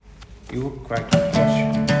You look great.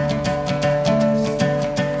 Yes.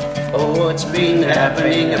 Oh, what's been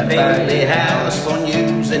happening at Bayley House? For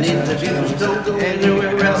news and interviews, don't go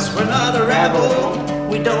anywhere else. We're not a rabble,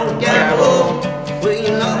 we don't gamble. We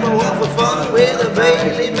number one for fun with the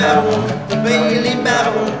Bayley Babble, the Bayley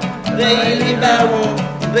Babble, Bayley Babble,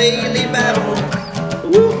 Bayley Babble.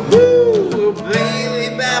 Woo-hoo, Bayley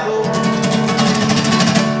Babble.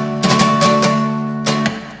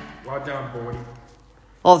 Well done, boy.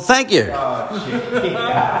 Oh, thank you.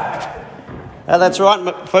 That's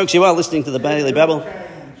right, folks. You are listening to the Bayley Babble.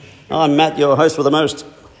 I'm Matt, your host with the most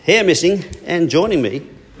hair missing, and joining me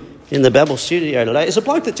in the Babble studio today is a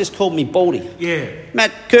bloke that just called me Baldy. Yeah.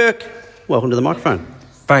 Matt Kirk, welcome to the microphone.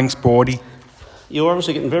 Thanks, Baldy. You're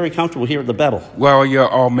obviously getting very comfortable here at the Babble. Well, you're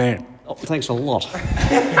old man. Oh, thanks a lot.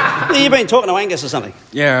 You've been talking to Angus or something?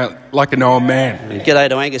 Yeah, like an old man. G'day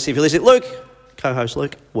to Angus if you listen. Luke, co-host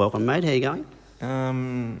Luke, welcome, mate. How you going?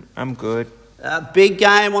 I'm good. Big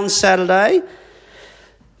game on Saturday.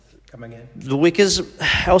 Come again. The Wickers,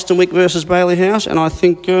 Elstonwick versus Bayley House, and I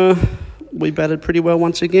think we batted pretty well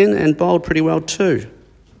once again and bowled pretty well too.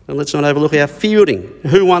 And let's not overlook our fielding.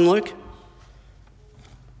 Who won, Luke?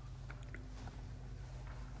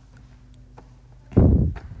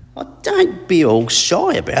 Oh, don't be all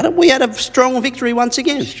shy about it. We had a strong victory once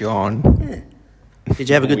again. Sean. Yeah. Did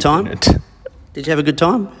you have a good time? Did you have a good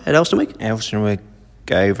time at Elstonwick? Elstonwick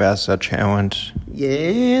gave us a challenge.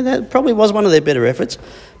 Yeah, that probably was one of their better efforts.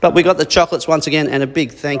 But we got the chocolates once again, and a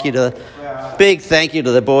big thank you to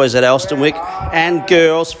the boys at Elstonwick and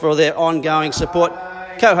girls for their ongoing support.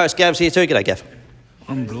 Co-host Gav's here too. G'day, Gav.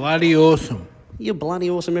 I'm bloody awesome. You're bloody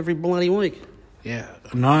awesome every bloody week. Yeah,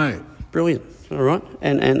 no. Brilliant. All right.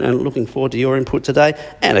 And looking forward to your input today.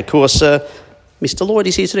 And, of course, Mr. Lloyd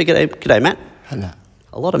is here today. G'day, Matt. Hello.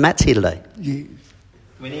 A lot of Matts here today. Yeah.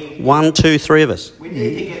 1, 2, 3 of us. We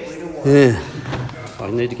need to get rid of one. Yeah. I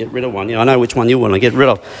need to get rid of one. Yeah, I know which one you want to get rid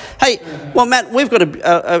of. Hey, well, Matt, we've got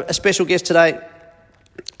a special guest today.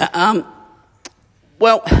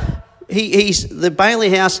 He's the Bayley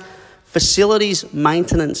House Facilities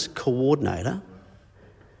Maintenance Coordinator.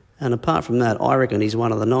 And apart from that, I reckon he's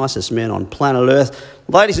one of the nicest men on planet Earth.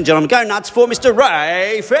 Ladies and gentlemen, go nuts for Mr.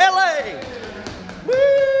 Ray Fairley. Woo!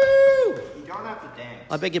 You don't have to dance.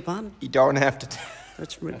 I beg your pardon? You don't have to dance.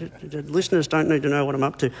 The listeners don't need to know what I'm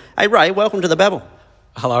up to. Hey, Ray, welcome to the Babble.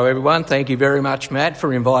 Hello, everyone. Thank you very much, Matt,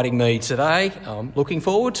 for inviting me today. I'm looking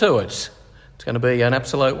forward to it. It's going to be an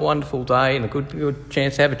absolute wonderful day and a good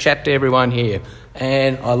chance to have a chat to everyone here.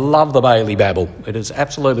 And I love the Bayley Babble. It is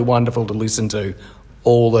absolutely wonderful to listen to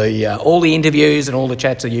all the interviews and all the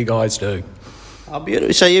chats that you guys do. Oh,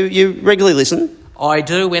 beautiful. So you regularly listen? I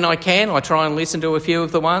do when I can. I try and listen to a few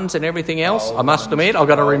of the ones and everything else. I must admit, I've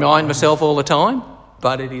got to remind myself all the time.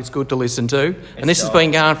 But it is good to listen to. And this has been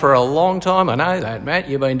going for a long time. I know that, Matt.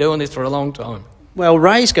 You've been doing this for a long time. Well,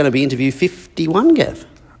 Ray's going to be interview 51, Gav.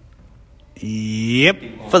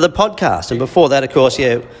 Yep. For the podcast. And before that, of course,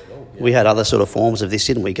 yeah, we had other sort of forms of this,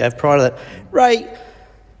 didn't we, Gav? Prior to that. Ray,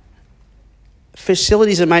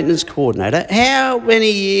 Facilities and Maintenance Coordinator, how many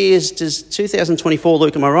years does 2024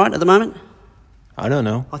 look, am I right, at the moment? I don't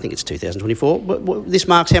know. I think it's 2024. This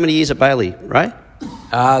marks how many years at Bayley, Ray?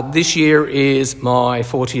 This year is my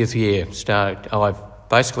 40th year. I've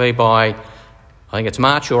basically I think it's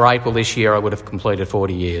March or April this year, I would have completed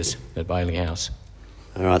 40 years at Bayley House.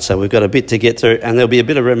 All right, so we've got a bit to get through, and there'll be a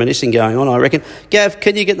bit of reminiscing going on, I reckon. Gav,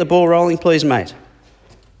 can you get the ball rolling, please, mate?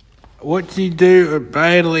 What do you do at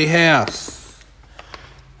Bayley House?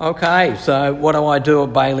 Okay, so what do I do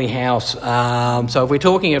at Bayley House? So if we're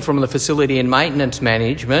talking it from the facility and maintenance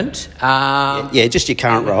management... yeah, just your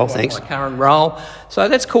current role, thanks. My current role. So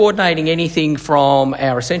that's coordinating anything from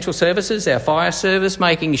our essential services, our fire service,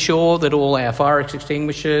 making sure that all our fire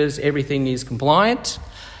extinguishers, everything is compliant,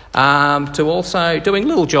 to also doing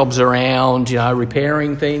little jobs around,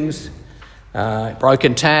 repairing things,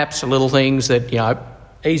 broken taps, little things that,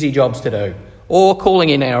 easy jobs to do. Or calling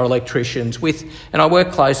in our electricians and I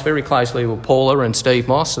work very closely with Paula and Steve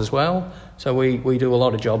Moss as well. So we do a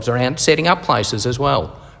lot of jobs around setting up places as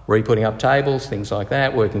well, re-putting up tables, things like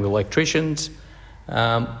that, working with electricians,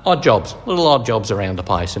 odd jobs around the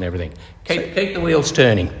place and everything. Keep the wheels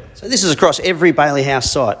turning. So this is across every Bayley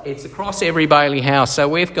House site? It's across every Bayley House. So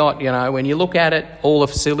we've got, when you look at it, all the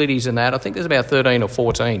facilities and that, I think there's about 13 or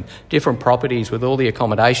 14 different properties with all the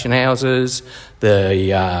accommodation houses,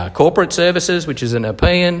 the corporate services, which is an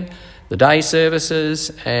European, the day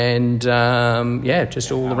services, and,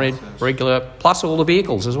 just all the regular, plus all the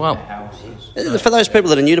vehicles as well. For those people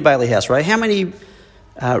that are new to Bayley House, Ray, how many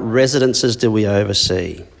residences do we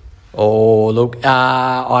oversee? Oh, look,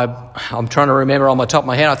 I'm trying to remember on the top of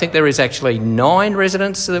my head. I think there is actually 9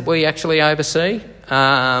 residents that we actually oversee.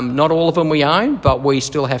 Not all of them we own, but we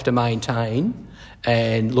still have to maintain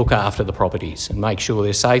and look after the properties and make sure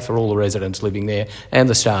they're safe for all the residents living there and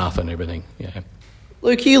the staff and everything. Yeah.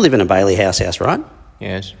 Luke, you live in a Bayley House, right?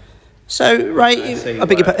 Yes. So, Ray,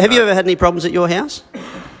 have you ever had any problems at your house?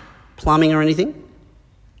 Plumbing or anything?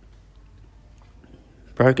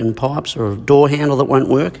 Broken pipes or a door handle that won't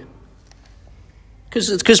work?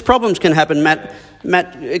 Because problems can happen,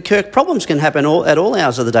 Matt, Kirk, problems can happen at all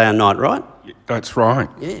hours of the day and night, right? That's right.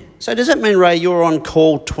 Yeah. So does that mean, Ray, you're on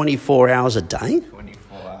call 24 hours a day?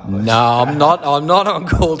 24 hours. No, I'm not on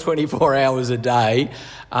call 24 hours a day.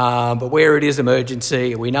 But where it is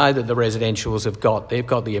emergency, we know that the residentials they've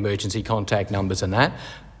got the emergency contact numbers and that.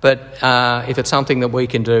 But if it's something that we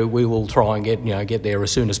can do, we will try and get there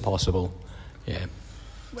as soon as possible. Yeah.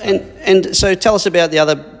 And so tell us about the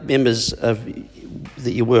other members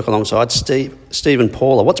that you work alongside, Steve and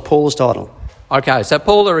Paula. What's Paula's title? Okay, so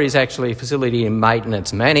Paula is actually facility and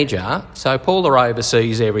maintenance manager. So Paula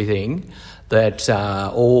oversees everything that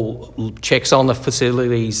all checks on the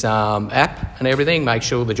facilities app and everything, makes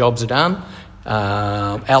sure the jobs are done,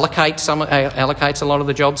 allocates a lot of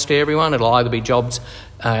the jobs to everyone. It'll either be jobs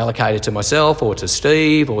allocated to myself or to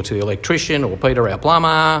Steve or to the electrician or Peter, our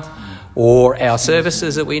plumber, or our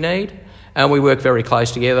services that we need. And we work very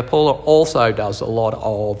close together. Paula also does a lot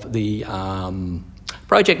of the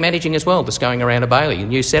project managing as well, that's going around at Bayley,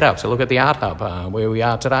 new setups. So look at the Art Hub, where we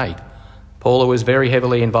are today. Paula was very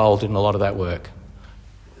heavily involved in a lot of that work.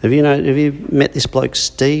 Have you met this bloke,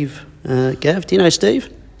 Steve, Gav? Do you know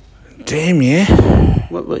Steve? Damn, yeah.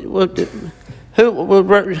 Well,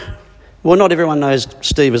 not everyone knows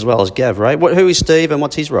Steve as well as Gav, right? Who is Steve and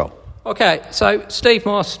what's his role? Okay, so Steve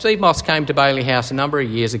Moss came to Bayley House a number of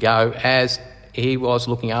years ago as he was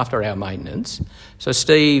looking after our maintenance. So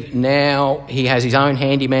Steve now, he has his own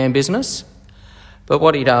handyman business, but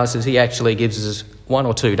what he does is he actually gives us 1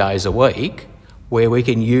 or 2 days a week where we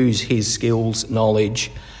can use his skills, knowledge,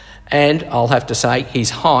 and I'll have to say his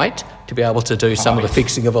height to be able to do some of the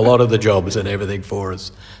fixing of a lot of the jobs and everything for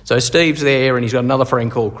us. So Steve's there, and he's got another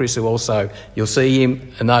friend called Chris who also, you'll see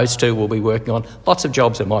him, and those two will be working on lots of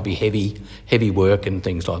jobs that might be heavy work and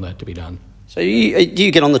things like that to be done. So do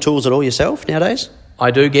you get on the tools at all yourself nowadays?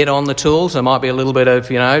 I do get on the tools. There might be a little bit of,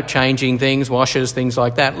 changing things, washers, things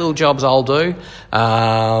like that. Little jobs I'll do.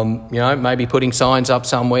 Maybe putting signs up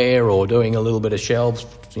somewhere or doing a little bit of shelves,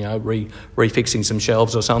 refixing some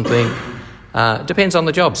shelves or something. Depends on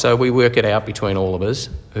the job. So we work it out between all of us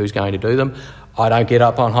who's going to do them. I don't get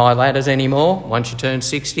up on high ladders anymore. Once you turn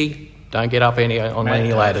 60, don't get up on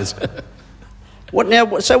any ladders.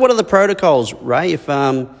 So what are the protocols, Ray? If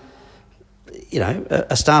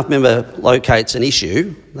a staff member locates an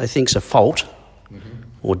issue they think's a fault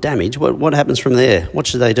or damage, what happens from there? What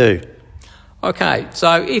should they do? Okay,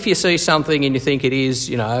 so if you see something and you think it is,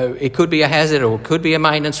 it could be a hazard or it could be a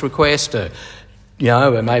maintenance request, or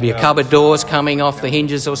maybe a cupboard door's coming off the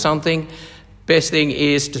hinges or something, best thing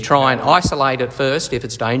is to try and isolate it first. If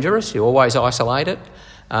it's dangerous, you always isolate it,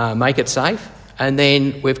 make it safe. And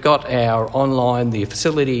then we've got our online, the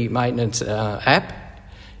facility maintenance app.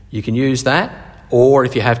 You can use that, or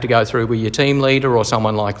if you have to go through with your team leader or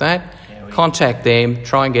someone like that, contact them,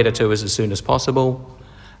 try and get it to us as soon as possible,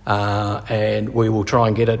 and we will try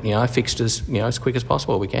and get it, fixed as quick as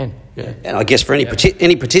possible. We can. Yeah. And I guess for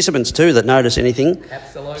any participants too that notice anything,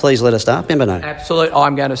 please let a staff member know. Absolutely.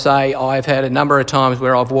 I'm going to say I've had a number of times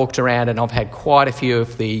where I've walked around and I've had quite a few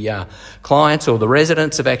of the clients or the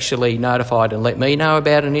residents have actually notified and let me know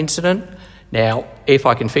about an incident. Now, if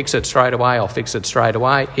I can fix it straight away, I'll fix it straight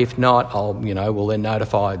away. If not, we'll then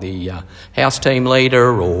notify the house team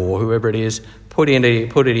leader or whoever it is, put it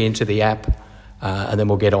into the app, and then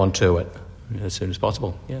we'll get onto it as soon as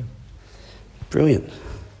possible. Yeah. Brilliant.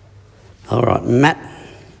 All right, Matt.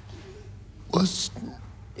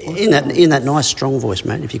 In that nice strong voice,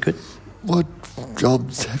 Matt, if you could. What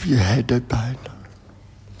jobs have you had at Bayley?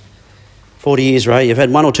 40 years, Ray. You've had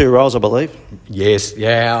 1 or 2 roles, I believe. Yes,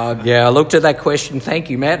 yeah. I looked at that question. Thank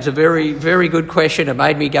you, Matt. It's a very, very good question. It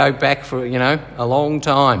made me go back for, a long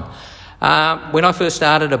time. When I first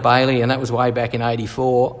started at Bayley, and that was way back in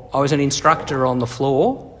 84, I was an instructor on the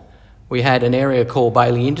floor. We had an area called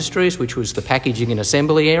Bayley Industries, which was the packaging and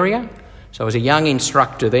assembly area. So I was a young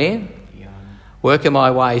instructor there, working my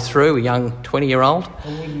way through, a young 20-year-old. I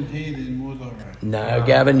wasn't here then, was I, Ray? No,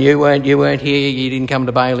 Gavin, you weren't here. You didn't come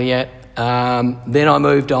to Bayley yet. Then I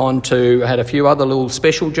moved on to, had a few other little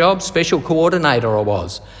special jobs. Special coordinator I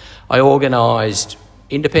was. I organised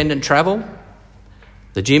independent travel,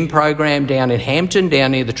 the gym program down in Hampton,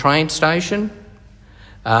 down near the train station.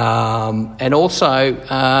 And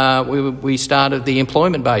also we started the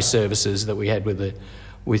employment-based services that we had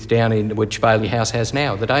with down in which Bayley House has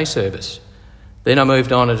now, the day service. Then I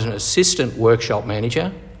moved on as an assistant workshop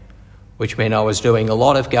manager, which meant I was doing a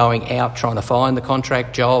lot of going out trying to find the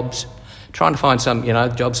contract jobs, trying to find some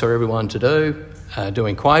jobs for everyone to do,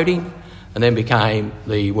 doing quoting, and then became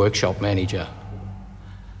the workshop manager.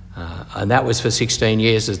 And that was for 16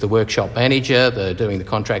 years as the workshop manager, doing the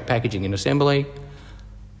contract packaging and assembly.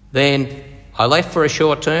 Then I left for a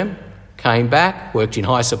short term, came back, worked in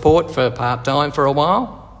high support for part-time for a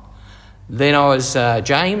while. Then I was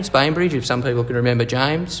James Bainbridge, if some people can remember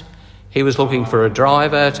James. He was looking for a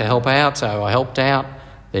driver to help out, so I helped out.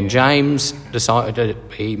 Then James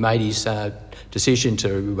he made his decision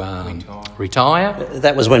to retire.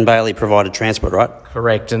 That was when Bayley provided transport, right?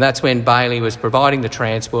 Correct, and that's when Bayley was providing the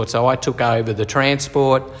transport, so I took over the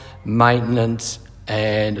transport, maintenance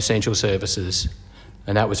and essential services.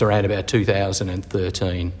 And that was around about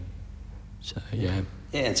 2013. So, yeah.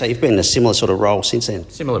 Yeah, and so you've been in a similar sort of role since then?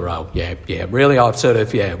 Similar role, yeah. Really,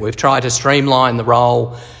 we've tried to streamline the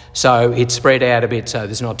role so it's spread out a bit so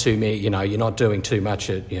there's not too many, you're not doing too much,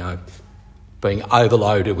 being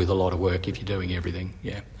overloaded with a lot of work if you're doing everything,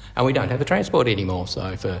 yeah. And we don't have the transport anymore,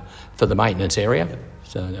 so for the maintenance area.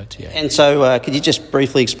 So that's, yeah. And so could you just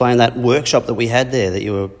briefly explain that workshop that we had there that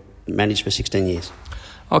you were managed for 16 years?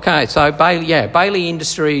 Okay, so Bayley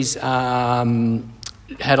Industries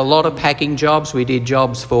had a lot of packing jobs. We did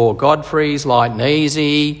jobs for Godfrey's, Light and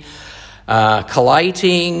Easy,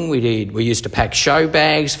 collating. We used to pack show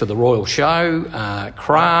bags for the Royal Show,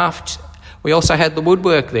 craft. We also had the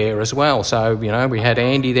woodwork there as well. So, we had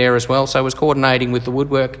Andy there as well. So I was coordinating with the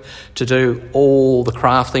woodwork to do all the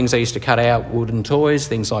craft things. I used to cut out wooden toys,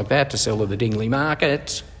 things like that, to sell at the Dingley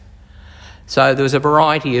market. So there was a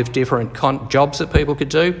variety of different jobs that people could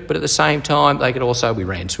do, but at the same time, we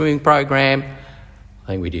ran swimming program. I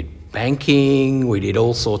think we did banking, we did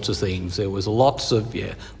all sorts of things. There was lots of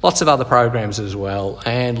other programs as well,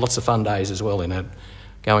 and lots of fun days as well in it,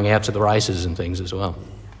 going out to the races and things as well.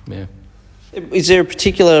 Yeah. Is there a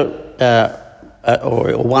particular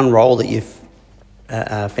or one role that you've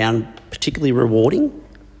found particularly rewarding?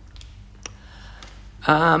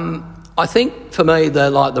 I think for me,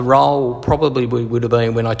 the role probably would have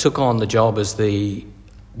been when I took on the job as the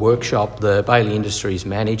Bayley Industries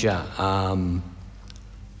manager. I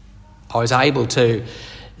was able to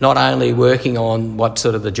not only working on what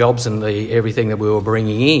sort of the jobs and everything that we were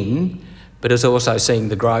bringing in, but as also seeing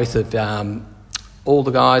the growth of all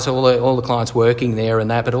the guys, all the clients working there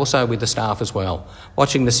and that, but also with the staff as well.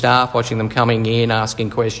 Watching the staff, watching them coming in, asking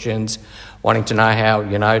questions, wanting to know how,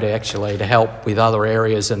 to help with other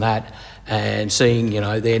areas and that, and seeing,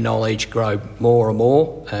 their knowledge grow more and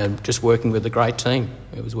more, and just working with a great team.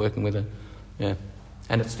 It was working with and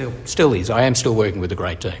it still is. I am still working with a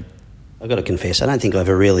great team. I've got to confess, I don't think I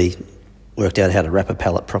ever really worked out how to wrap a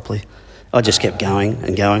pallet properly. I just kept going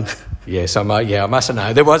and going. Yes, I must have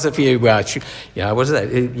known. There was a few, what is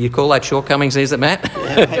that? You call that shortcomings, is it, Matt?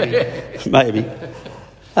 Yeah, maybe.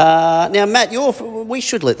 Now, Matt, we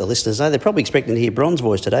should let the listeners know. They're probably expecting to hear Bron's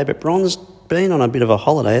voice today, but Bron's been on a bit of a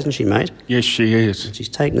holiday, hasn't she, mate? Yes, she is. She's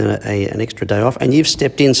taken an extra day off, and you've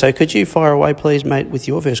stepped in. So could you fire away, please, mate, with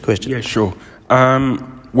your first question? Yeah, sure.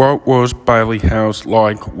 What was Bayley House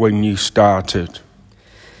like when you started?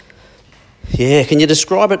 Yeah, can you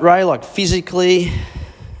describe it, Ray, like physically,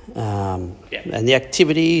 and the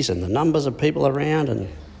activities and the numbers of people around and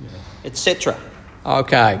etc.?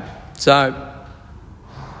 Okay, so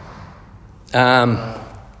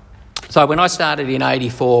when I started in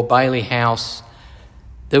 84, Bayley House,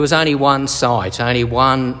 there was only one site, only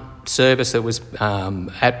one service that was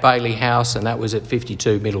at Bayley House, and that was at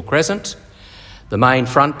 52 Middle Crescent. The main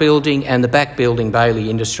front building and the back building, Bayley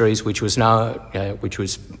Industries, which was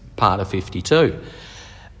part of 52.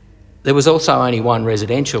 There was also only one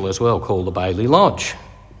residential as well, called the Bayley Lodge,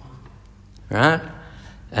 right?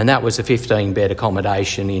 And that was a 15-bed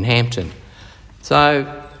accommodation in Hampton.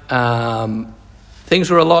 So things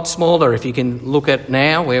were a lot smaller if you can look at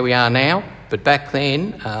now, where we are now. But back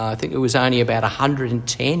then, I think it was only about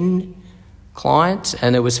 110 clients,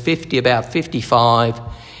 and there was about 55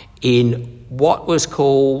 in what was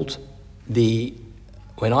called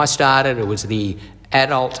when I started, it was the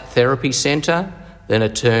Adult Therapy Centre, then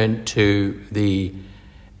it turned to the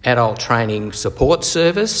Adult Training Support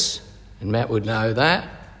Service, and Matt would know that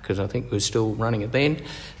because I think we were still running it then.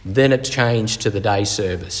 Then it changed to the day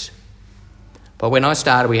service. But when I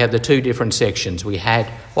started, we had the two different sections. We had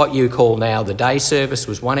what you call now the day service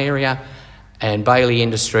was one area, and Bayley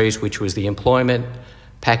Industries, which was the employment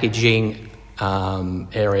packaging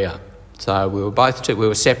area. So we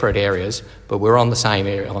were separate areas, but we were on the same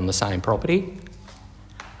area, on the same property.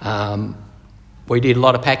 We did a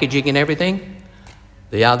lot of packaging and everything.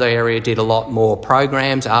 The other area did a lot more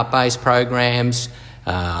programs, art-based programs,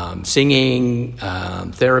 singing,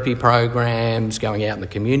 therapy programs, going out in the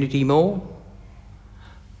community more.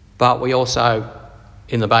 But we also,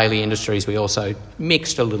 in the Bayley Industries, we also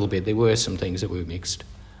mixed a little bit. There were some things that we mixed.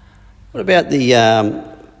 What about the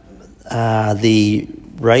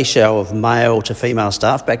ratio of male to female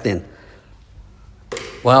staff back then?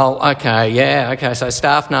 Well, okay. So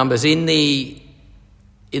staff numbers in the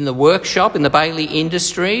workshop, in the Bayley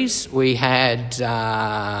Industries, we had,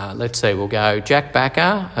 we'll go Jack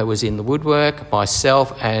Backer, who was in the woodwork,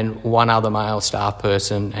 myself and one other male staff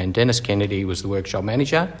person, and Dennis Kennedy was the workshop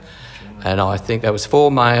manager. And I think there was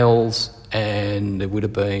 4 males and there would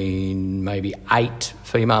have been maybe 8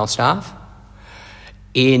 female staff.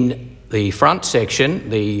 In the front section,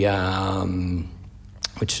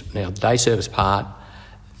 which now the day service part,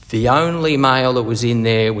 the only male that was in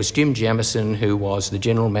there was Jim Jamison, who was the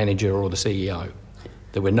general manager or the CEO.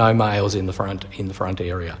 There were no males in the front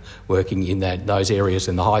area working in those areas,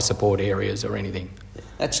 in the high support areas or anything.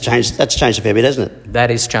 That's changed a fair bit, hasn't it? That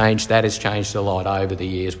has changed a lot over the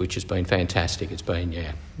years, which has been fantastic. It's been,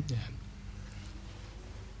 yeah.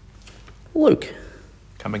 Luke.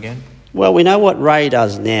 Come again? Well, we know what Ray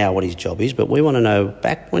does now, what his job is, but we want to know,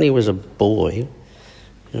 back when he was a boy,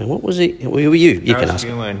 what was he? Were you? You can ask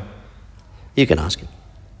him. You can ask him.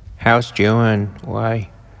 How's doing? Why?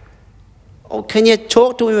 Oh, can you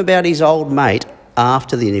talk to him about his old mate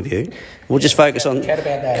after the interview? We'll just focus on... Chat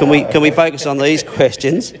about that. Can we focus on these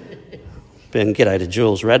questions? And g'day to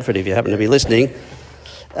Jules Radford if you happen to be listening.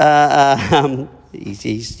 Your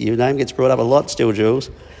name gets brought up a lot still, Jules.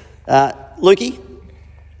 Lukey?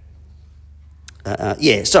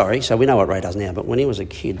 Sorry. So we know what Ray does now, but when he was a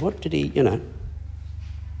kid, what did he,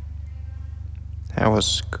 I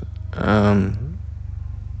was,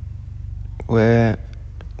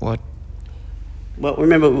 what? Well,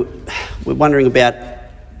 remember, we're wondering about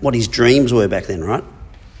what his dreams were back then, right?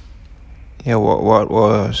 Yeah, what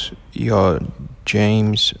was your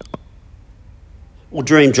dreams? Well,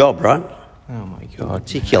 dream job, right? Oh my God.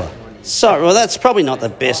 Particular. So, well, that's probably not the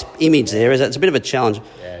best image there, is it? It's a bit of a challenge.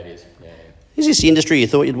 Yeah, it is. Yeah. Is this the industry you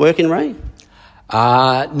thought you'd work in, Ray?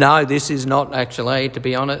 No, this is not actually, to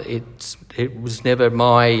be honest. It was never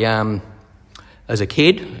my... as a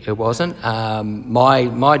kid, it wasn't.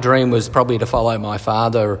 My dream was probably to follow my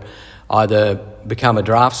father, either become a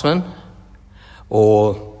draftsman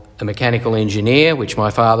or a mechanical engineer, which my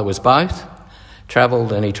father was both. He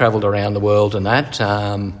travelled around the world and that.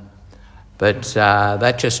 But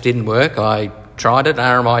that just didn't work. I tried it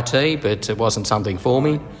at RMIT, but it wasn't something for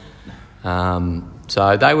me.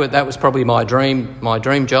 So that was probably my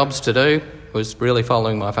dream jobs to do, was really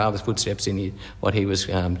following my father's footsteps in what he was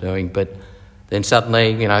doing. But then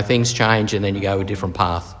suddenly, things change and then you go a different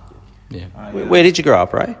path. Yeah. Where did you grow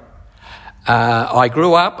up, Ray? I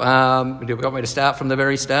grew up, you got me to start from the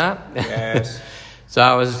very start? Yes. So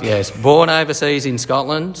I was, born overseas in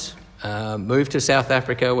Scotland, moved to South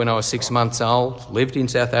Africa when I was 6 months old, lived in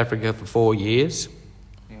South Africa for 4 years,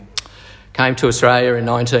 came to Australia in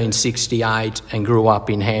 1968 and grew up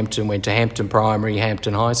in Hampton, went to Hampton Primary,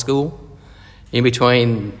 Hampton High School. In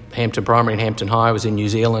between Hampton Primary and Hampton High, I was in New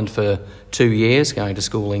Zealand for 2 years, going to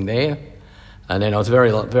schooling there. And then I was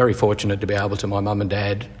very, very fortunate to be able to, my mum and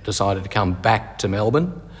dad decided to come back to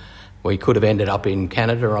Melbourne. We could have ended up in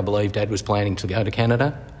Canada. I believe Dad was planning to go to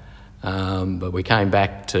Canada. But we came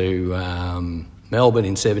back to Melbourne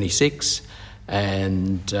in 1976.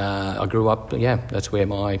 And I grew up, that's where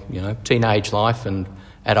my, teenage life and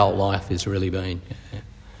adult life has really been. Yeah.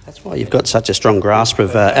 That's why you've got such a strong grasp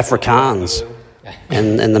of Afrikaans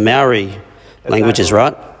and the Maori languages,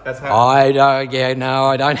 right? I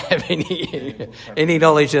don't have any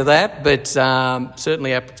knowledge of that, but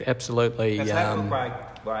certainly absolutely. There's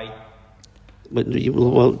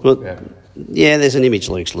an image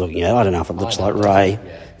Luke's looking at. I don't know if it looks like Ray.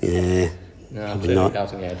 Yeah. No, probably not. It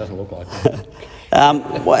doesn't look like that.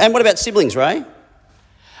 And what about siblings, Ray?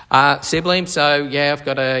 Siblings, so I've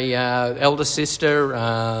got a elder sister,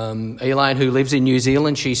 Elaine, who lives in New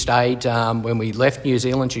Zealand. She stayed, when we left New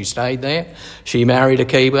Zealand, she stayed there. She married a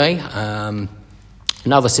Kiwi.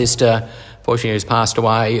 Another sister, fortunately, who's passed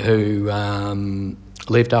away, who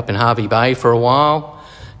lived up in Hervey Bay for a while.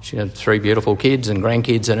 She had 3 beautiful kids and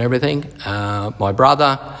grandkids and everything. My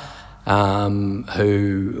brother,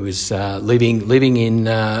 who was living in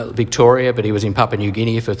Victoria, but he was in Papua New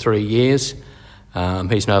Guinea for 3 years.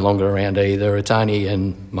 He's no longer around either. It's only,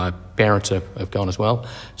 and my parents have gone as well.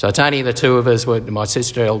 So it's only the two of us, my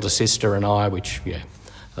elder sister and I, which,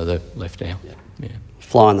 are the left now. Yeah.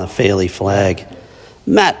 Flying the Fairley flag.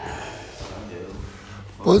 Matt.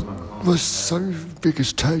 What's some of the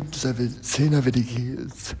biggest changes I've seen over the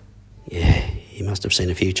years? Yeah, you must have seen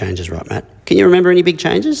a few changes, right, Matt? Can you remember any big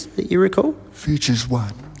changes that you recall? Futures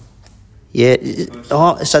one. Yeah.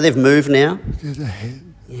 Oh, so they've moved now? Yeah, they have.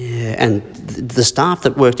 Yeah, and the staff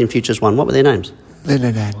that worked in Futures One, what were their names? Lynn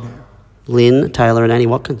and Anna. Lynn, Taylor and Annie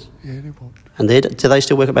Watkins. Yeah, they won't. And do they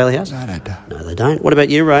still work at Bayley House? No, they don't. No, they don't. What about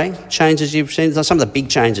you, Ray? Changes you've seen? Some of the big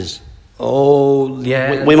changes. Oh,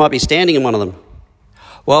 yeah. We might be standing in one of them.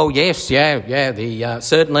 Well, yes, yeah.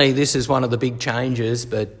 Certainly this is one of the big changes,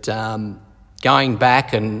 but going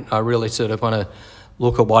back, and I really sort of want to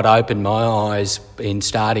look at what opened my eyes in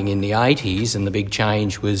starting in the 80s, and the big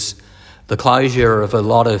change was the closure of a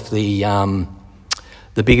lot of the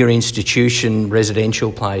bigger institution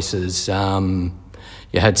residential places.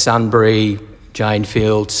 You had Sunbury,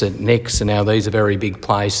 Janefield, St Nick's, and now these are very big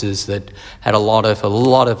places that had a lot of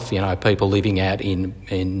people living out in,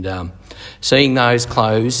 and seeing those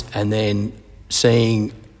close, and then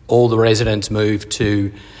seeing all the residents move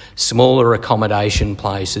to smaller accommodation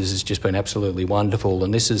places has just been absolutely wonderful.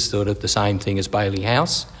 And this is sort of the same thing as Bayley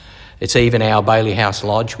House. It's even our Bayley House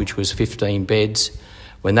Lodge, which was 15 beds.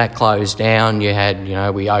 When that closed down,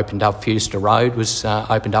 we opened up Fewster Road, was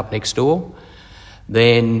opened up next door.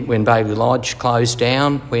 Then when Bayley Lodge closed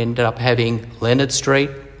down, we ended up having Leonard Street,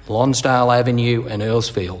 Lonsdale Avenue and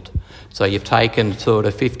Earlsfield. So you've taken sort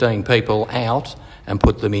of 15 people out and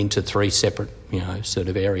put them into three separate, sort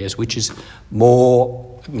of areas, which is more,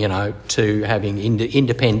 to having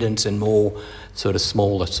independence and more sort of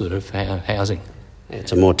smaller sort of housing.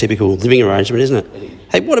 It's a more typical living arrangement, isn't it?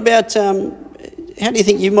 Hey, what about, how do you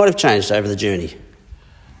think you might have changed over the journey?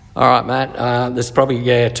 All right, Matt, there's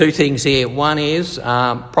probably two things here. One is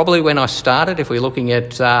probably when I started, if we're looking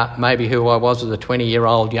at maybe who I was as a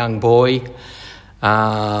 20-year-old young boy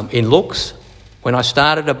in looks. When I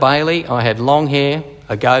started at Bayley, I had long hair,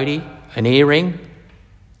 a goatee, an earring,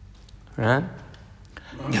 right?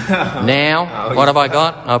 Now, what have I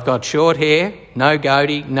got? I've got short hair, no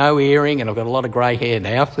goatee, no earring, and I've got a lot of grey hair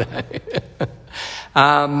now.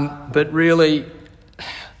 But really,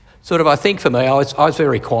 sort of, I think for me, I was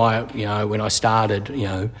very quiet, when I started,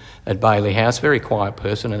 at Bayley House, very quiet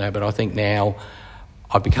person and that, but I think now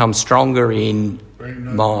I've become stronger in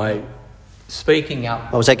my speaking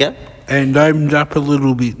up. What was that, Gav? And opened up a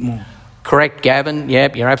little bit more. Correct, Gavin.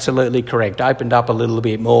 Yep, you're absolutely correct. Opened up a little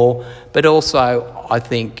bit more, but also I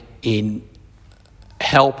think in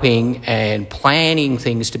helping and planning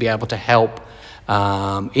things to be able to help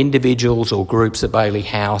individuals or groups at Bayley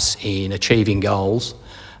House in achieving goals.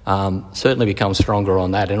 Certainly become stronger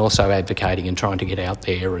on that, and also advocating and trying to get out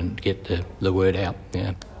there and get the word out.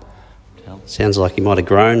 Yeah. Sounds like you might have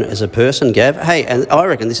grown as a person, Gav. Hey, and I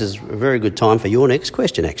reckon this is a very good time for your next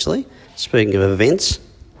question, actually. Speaking of events.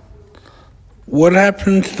 What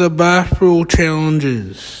happened to the basketball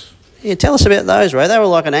challenges? Yeah, tell us about those, Ray. They were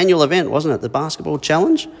like an annual event, wasn't it? The basketball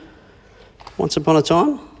challenge, once upon a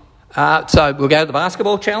time. So we'll go to the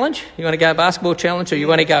basketball challenge. You want to go basketball challenge, or you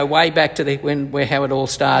want to go way back to how it all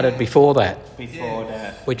started before that? Before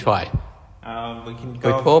that. Which way? We can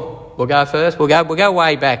go. We'll go first. We'll go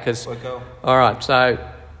way back. We'll go. All right. So.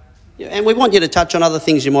 Yeah, and we want you to touch on other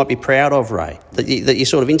things you might be proud of, Ray, that you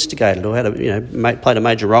sort of instigated or had played a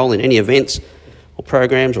major role in any events or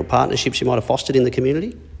programs or partnerships you might have fostered in the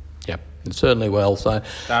community. Yep, certainly will. So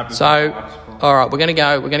all right, we're going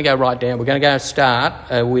to go right down. We're going to go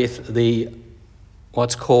start with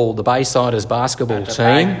what's called the Baysiders basketball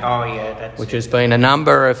team. Which has been a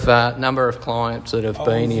number of clients that have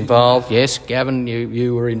been involved. Yes, Gavin,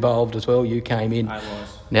 you were involved as well. You came in. I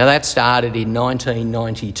was. Now that started in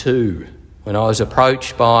 1992 when I was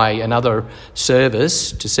approached by another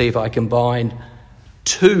service to see if I combined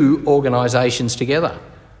two organisations together,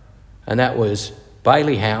 and that was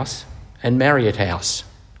Bayley House and Marriott House.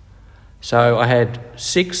 So I had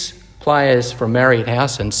 6 players from Marriott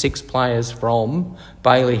House and 6 players from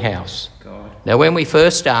Bayley House. God. Now when we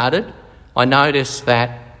first started, I noticed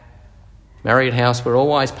that Marriott House were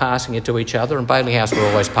always passing it to each other and Bayley House were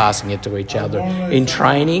always passing it to each other in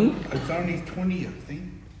training. It's only 20, I think.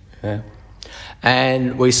 Yeah.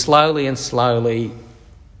 And we slowly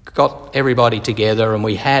got everybody together, and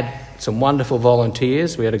we had some wonderful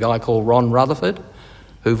volunteers. We had a guy called Ron Rutherford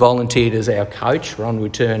who volunteered as our coach. Ron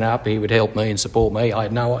would turn up, he would help me and support me. I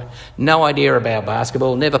had no idea about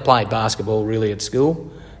basketball, never played basketball really at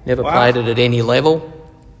school, never played it at any level.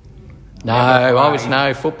 No, I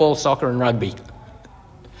was football, soccer and rugby.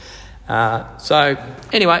 So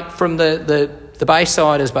anyway, from the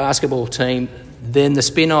Baysiders basketball team, then the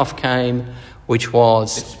spin-off came, which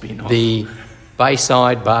was the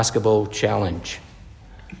Bayside Basketball Challenge,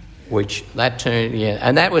 which that turned,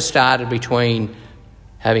 and that was started between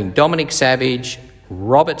having Dominic Savage,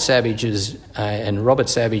 Robert Savage's and Robert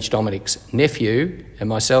Savage, Dominic's nephew, and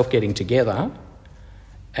myself getting together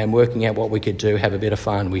and working out what we could do, have a bit of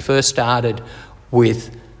fun. It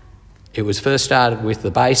was first started with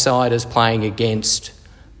the Baysiders playing against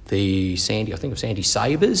the Sandy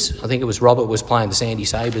Sabres. I think it was Robert was playing the Sandy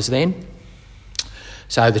Sabres then.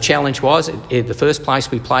 So the challenge was, the first place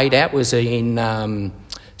we played at was in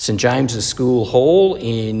St James's School Hall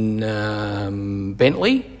in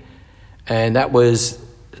Bentley, and that was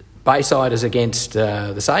Baysiders against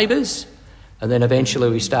the Sabres, and then eventually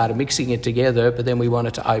we started mixing it together, but then we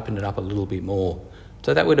wanted to open it up a little bit more.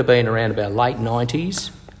 So that would have been around about late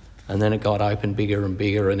 90s, and then it got open bigger and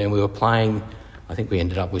bigger, and then we were playing, I think we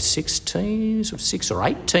ended up with 6 or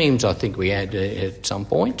 8 teams I think we had at some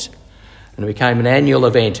point, and it became an annual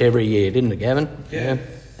event every year, didn't it, Gavin? Yeah.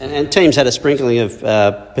 And teams had a sprinkling of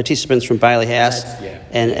participants from Bayley House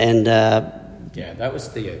and that was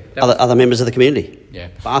the other members of the community. Yeah,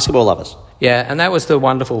 basketball lovers. Yeah, and that was the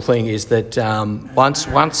wonderful thing is that once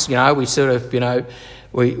we sort of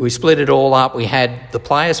we split it all up. We had the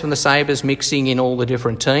players from the Sabres mixing in all the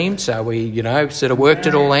different teams, so we sort of worked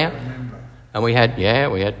it all out. And we had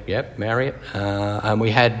Marriott, and we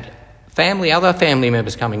had other family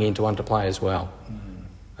members coming in to want to play as well.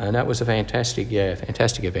 And that was a fantastic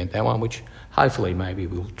event, that one, which hopefully maybe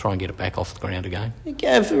we'll try and get it back off the ground again.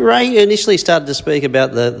 Gav, Ray initially started to speak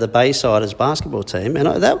about the Baysiders basketball team, and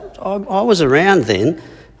I was around then.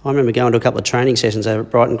 I remember going to a couple of training sessions over at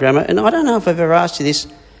Brighton Grammar, and I don't know if I've ever asked you this.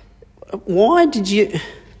 Why did you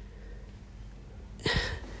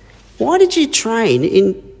train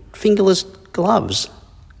in fingerless gloves?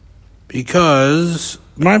 Because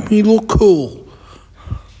it made me look cool.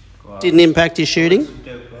 Didn't impact your shooting?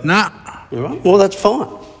 Nah. All right. Well, that's fine.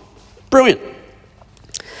 Brilliant. You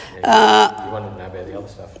wanted to know about the other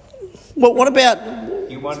stuff. Well, what about...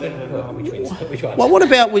 You wanted to know Which one? Well, what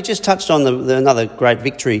about... We just touched on another great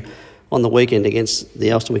victory on the weekend against the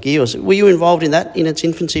Elsternwick Eels. Were you involved in that in its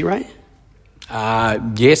infancy, Ray?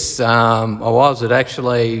 Yes, I was. It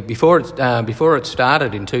actually... Before it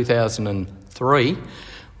started in 2003...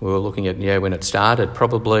 We were looking at, when it started,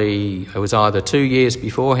 probably it was either 2 years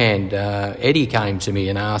beforehand, Eddie came to me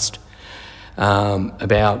and asked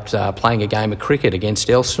about playing a game of cricket against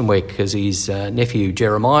Elsternwick because his nephew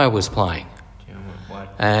Jeremiah was playing.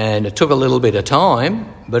 And it took a little bit of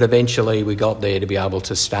time, but eventually we got there to be able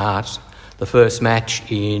to start the first match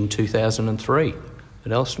in 2003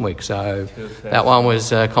 at Elsternwick. So that one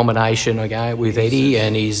was a combination with Eddie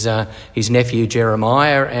and his nephew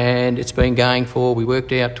Jeremiah, and it's been going for, we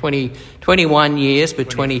worked out 21 years, but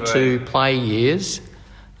 22 play years.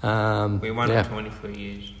 We won it 24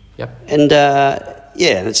 years. Yep. And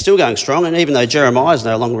and it's still going strong, and even though Jeremiah's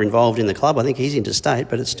no longer involved in the club, I think he's interstate,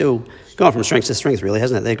 but it's still gone from strength to strength, really,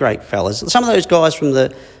 hasn't it? They're great fellas. Some of those guys from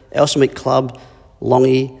the Elsternwick club,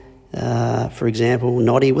 Longy, for example,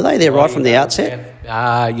 Noddy, were they there right from the outset?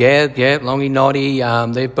 Longy, Noddy,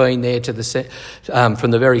 they've been there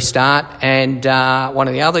from the very start. And one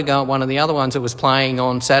of the other ones that was playing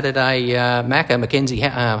on Saturday, Mackenzie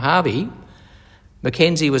Harvey.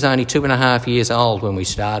 Mackenzie was only 2.5 years old when we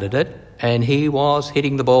started it, and he was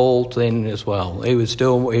hitting the ball then as well. He was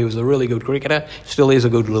a really good cricketer. Still is a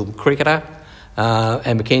good little cricketer.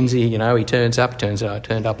 And Mackenzie, he turned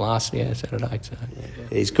up last Saturday. So.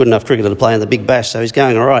 He's good enough cricketer to play in the Big Bash, so he's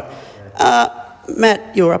going all right.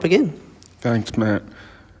 Matt, you're up again. Thanks, Matt.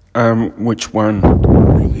 Which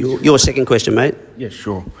one? Your second question, mate. Yeah,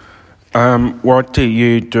 sure. What do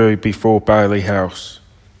you do before Bayley House?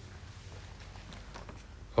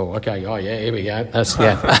 Oh, okay. Oh, yeah, here we go. That's,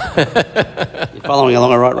 You're following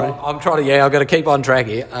along all right, Ray? I'm trying to, I've got to keep on track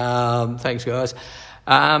here. Thanks, guys.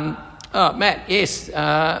 Matt, yes,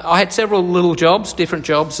 I had several little jobs, different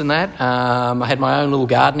jobs and that. I had my own little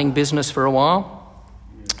gardening business for a while.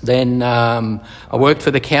 Then I worked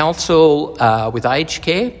for the council with aged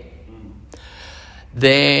care.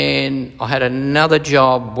 Then I had another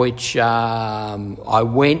job which I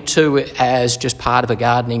went to as just part of a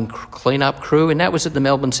gardening clean-up crew, and that was at the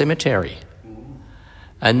Melbourne Cemetery.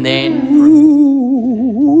 And then...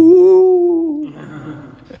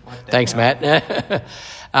 Thanks, Matt.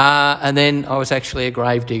 And then I was actually a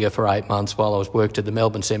grave digger for 8 months while I worked at the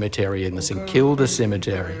Melbourne Cemetery in the St Kilda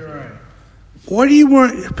Cemetery. Why do you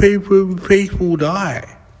want people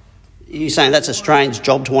die? You're saying that's a strange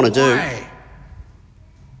job to want to do? Why?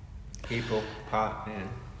 People, part,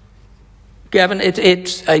 Gavin,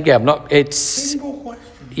 it's Simple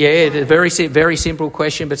question. yeah, it's a very simple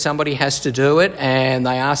question, but somebody has to do it, and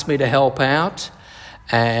they asked me to help out.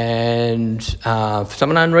 And for some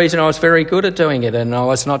unknown reason, I was very good at doing it, and I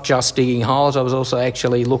was not just digging holes, I was also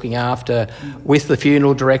actually looking after, with the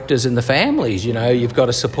funeral directors and the families, you've got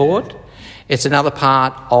to support. It's another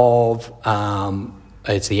part of,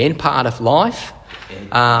 it's the end part of life,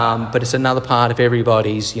 but it's another part of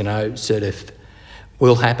everybody's, sort of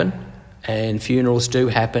will happen, and funerals do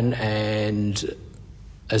happen, and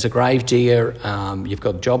as a grave digger, you've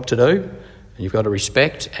got a job to do, and you've got to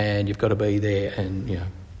respect, and you've got to be there and,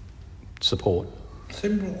 support.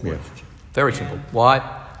 Simple question. Very simple. Why?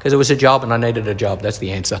 Because it was a job and I needed a job. That's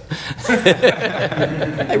the answer.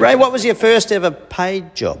 Hey, Ray, what was your first ever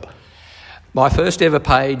paid job? My first ever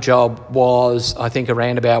paid job was, I think,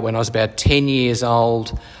 around about when I was about 10 years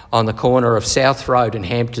old, on the corner of South Road and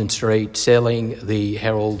Hampton Street, selling the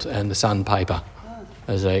Herald and the Sun paper.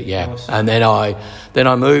 And then I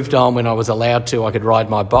moved on when I was allowed to. I could ride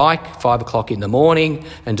my bike 5 o'clock in the morning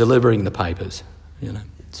and delivering the papers.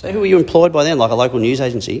 So who were you employed by then, like a local news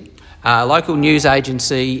agency? Local news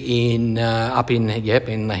agency in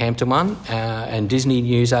the Hampton one, and Disney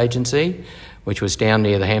News Agency, which was down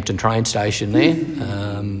near the Hampton train station there.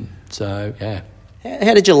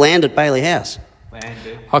 How did you land at Bayley House?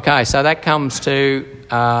 Okay, so that comes to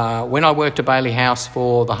when I worked at Bayley House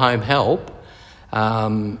for the Home Help.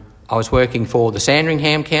 I was working for the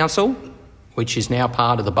Sandringham Council, which is now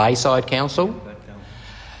part of the Bayside Council.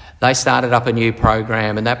 They started up a new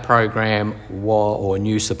program, and that program, or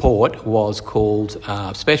new support, was called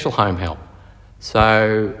Special Home Help.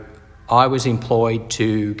 So I was employed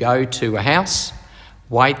to go to a house,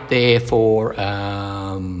 wait there for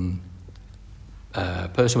a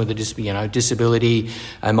person with a disability.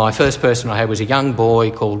 And my first person I had was a young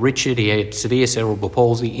boy called Richard. He had severe cerebral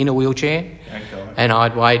palsy in a wheelchair. And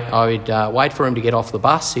I'd wait for him to get off the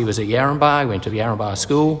bus. He was at Yarrambah, went to the Yarrambah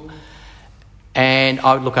school. And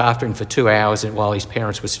I would look after him for 2 hours while his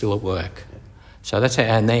parents were still at work. So that's how,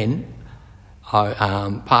 and then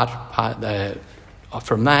from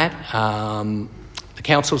that, the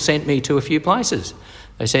council sent me to a few places.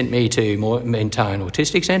 They sent me to Mentone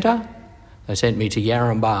Autistic Centre, they sent me to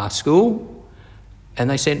Yarrambah School, and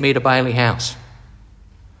they sent me to Bayley House.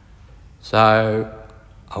 So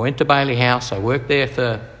I went to Bayley House, I worked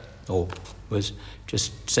there was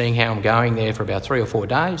just seeing how I'm going there for about 3 or 4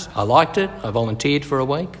 days. I liked it, I volunteered for a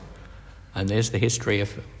week, and there's the history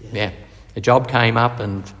of, the job came up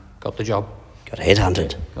and got the job. Got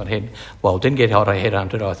headhunted. Didn't get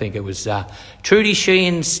headhunted. I think it was Trudy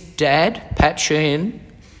Sheehan's dad, Pat Sheehan,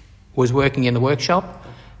 was working in the workshop.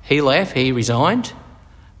 He left, he resigned,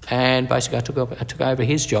 and basically I took over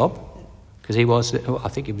his job because he was in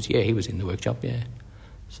the workshop,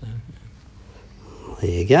 So there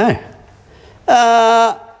you go.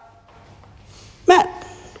 Matt,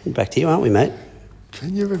 back to you, aren't we, mate?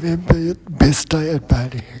 Can you remember your best day at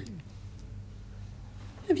Bayley?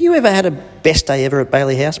 Have you ever had a best day ever at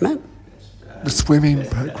Bayley House, Matt? The swimming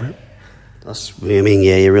program. The swimming,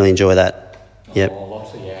 you really enjoy that. Yep.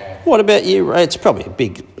 Lots of, What about you, Ray? It's probably a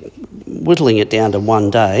big, whittling it down to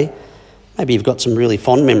one day. Maybe you've got some really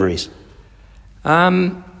fond memories.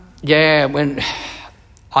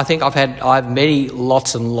 I think I've many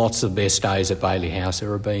lots and lots of best days at Bayley House.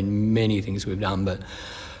 There have been many things we've done, but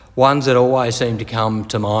ones that always seem to come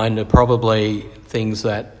to mind are probably things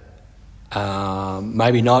that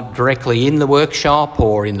maybe not directly in the workshop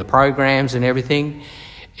or in the programs and everything.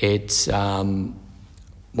 It's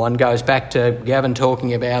one goes back to Gavin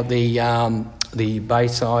talking about the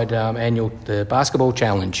Bayside the basketball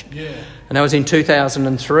challenge. Yeah. And that was in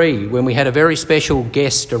 2003 when we had a very special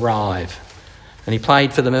guest arrive. And he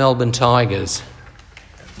played for the Melbourne Tigers.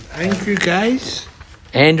 Andrew Gaze.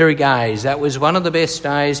 That was one of the best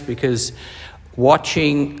days because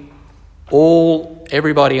watching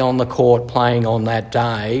everybody on the court playing on that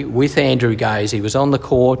day with Andrew Gaze, he was on the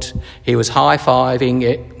court, he was high-fiving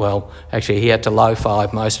it. Well, actually, he had to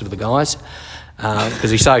low-five most of the guys because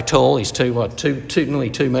he's so tall. He's nearly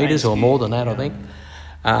 2 metres or more than that, I think.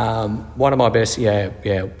 One of my best,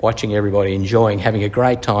 watching everybody enjoying, having a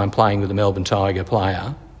great time playing with the Melbourne Tiger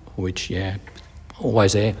player, which,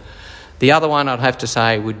 always there. The other one I'd have to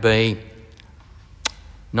say would be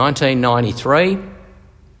 1993,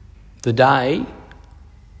 the day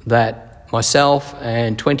that myself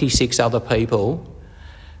and 26 other people,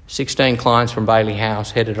 16 clients from Bayley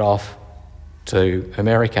House, headed off to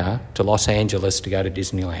America, to Los Angeles, to go to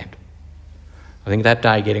Disneyland. I think that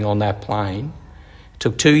day getting on that plane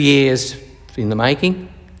took 2 years in the making,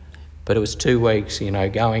 but it was 2 weeks,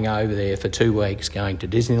 going over there for 2 weeks, going to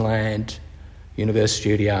Disneyland, Universal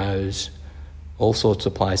Studios, all sorts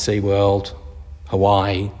of places, SeaWorld,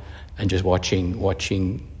 Hawaii, and just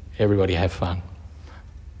watching everybody have fun.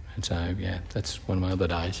 And so, yeah, that's one of my other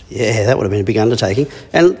days. Yeah, that would have been a big undertaking.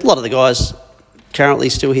 And a lot of the guys currently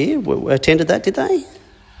still here attended that, did they?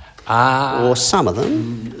 Or some of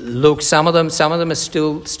them? Look, some of them are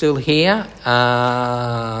still here.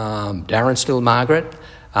 Darren's still Margaret.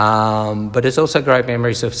 But it's also great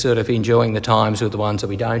memories of sort of enjoying the times with the ones that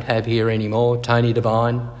we don't have here anymore. Tony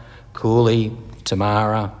Devine, Cooley,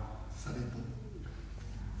 Tamara.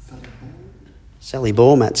 Sally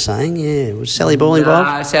Ball, Matt's saying, yeah. Was Sally Ball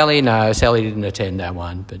involved? Sally didn't attend that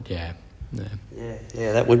one, but yeah.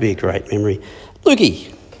 Yeah, that would be a great memory.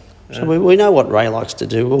 Lukey, so we know what Ray likes to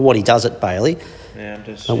do, or what he does at Bayley. Yeah,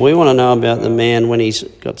 We want to know about the man when he's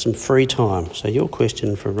got some free time. So your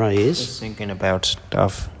question for Ray is? Just thinking about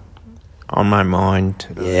stuff on my mind.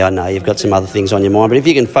 Yeah, I know, you've got some other things on your mind, but if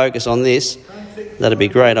you can focus on this, that'd be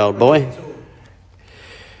great, old boy.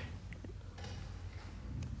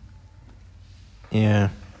 Yeah.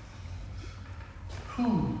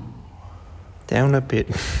 Down a bit.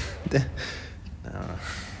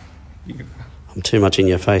 I'm too much in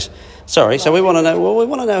your face. Sorry, so we want to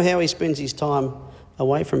know how he spends his time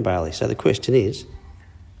away from Bayley. So the question is,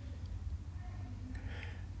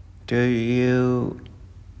 Do you...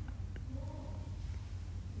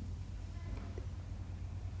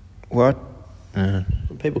 What?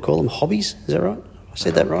 people call them hobbies, is that right? I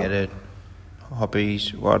said that right? Get it.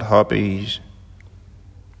 Hobbies. What hobbies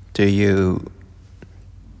do you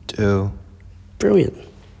do? Brilliant.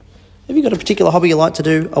 Have you got a particular hobby you like to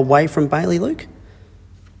do away from Bayley, Luke?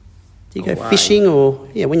 Do you go fishing or...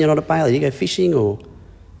 Yeah, when you're not at Bayley, do you go fishing or...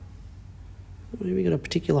 Have you got a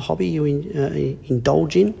particular hobby you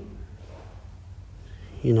indulge in?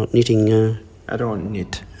 You're not knitting... I don't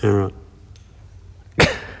knit. All right.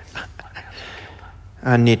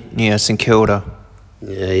 I knit near St Kilda.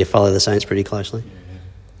 Yeah, you follow the Saints pretty closely.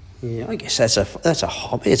 Yeah, I guess that's a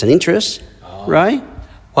hobby. It's an interest, Ray.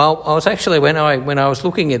 Well, I was actually when I was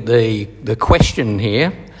looking at the question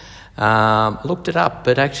here, looked it up.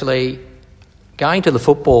 But actually, going to the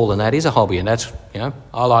football and that is a hobby, and that's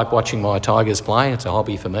I like watching my Tigers play. It's a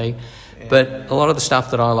hobby for me. Yeah. But a lot of the stuff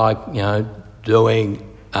that I like, doing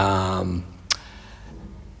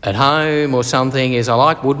at home or something is I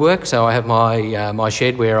like woodwork. So I have my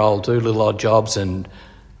shed where I'll do little odd jobs, and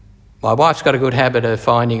my wife's got a good habit of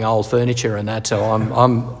finding old furniture and that. So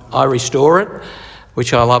I restore it,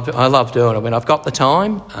 which I love doing. I mean, I've got the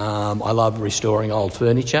time. I love restoring old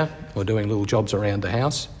furniture or doing little jobs around the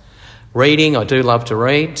house. Reading, I do love to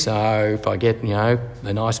read. So if I get a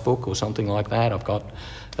nice book or something like that, I've got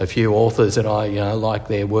a few authors that I like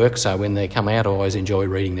their work. So when they come out, I always enjoy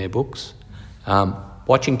reading their books.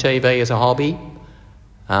 Watching TV is a hobby.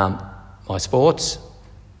 My sports,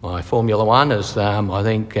 my Formula One, as I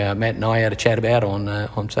think Matt and I had a chat about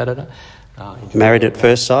on Saturday. Married at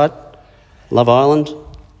First Sight, Love Island.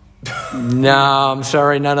 No, I'm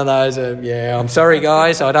sorry, none of those are... Yeah, I'm sorry,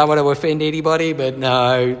 guys. I don't want to offend anybody, but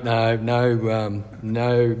no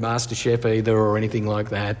MasterChef either or anything like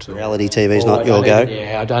that. Reality TV's not your go?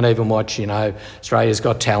 Yeah, I don't even watch, Australia's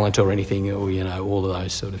Got Talent or anything, or, all of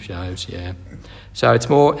those sort of shows, yeah. So it's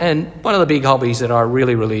more... And one of the big hobbies that I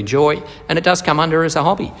really, really enjoy, and it does come under as a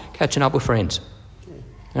hobby, catching up with friends.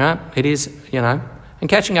 It is, And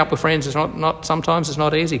catching up with friends is not sometimes it's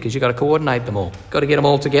not easy because you've got to coordinate them all. Got to get them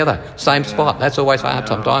all together, same spot. That's always hard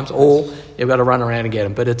sometimes. Or you've got to run around and get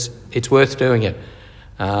them. But it's worth doing it.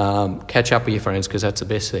 Catch up with your friends because that's the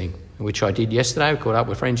best thing, which I did yesterday. We caught up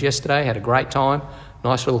with friends yesterday, had a great time.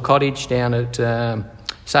 Nice little cottage down at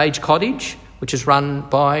Sage Cottage, which is run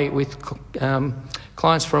with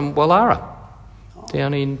clients from Wallara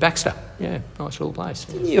down in Baxter. Yeah, nice little place.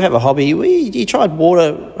 Didn't you have a hobby? You tried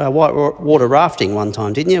water rafting one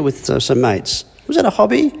time, didn't you, with some mates? Was that a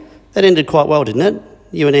hobby? That ended quite well, didn't it?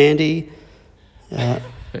 You and Andy. It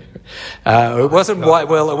wasn't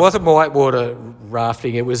whitewater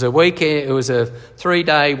rafting. It was a weekend. It was a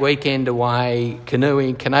 3-day weekend away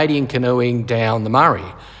Canadian canoeing down the Murray.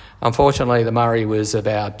 Unfortunately, the Murray was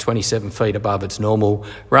about 27 feet above its normal,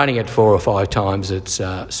 running at 4 or 5 times its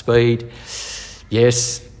speed.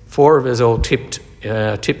 Yes, 4 of us all tipped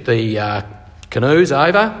the canoes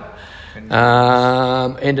over,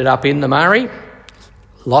 ended up in the Murray,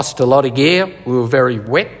 lost a lot of gear. We were very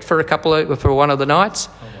wet for one of the nights.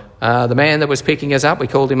 The man that was picking us up, we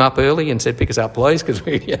called him up early and said, "Pick us up, please," because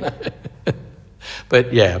we,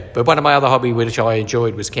 But one of my other hobbies which I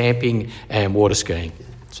enjoyed was camping and water skiing.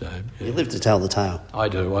 So you live to tell the tale. I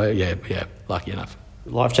do. Yeah, lucky enough.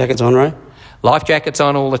 Life jackets on, Ray? Life jackets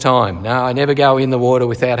on all the time. No, I never go in the water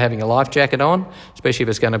without having a life jacket on, especially if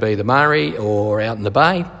it's going to be the Murray or out in the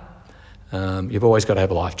bay. You've always got to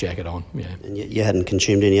have a life jacket on, yeah. And you hadn't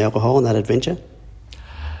consumed any alcohol on that adventure?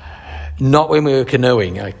 Not when we were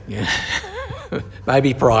canoeing.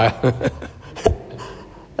 Maybe prior.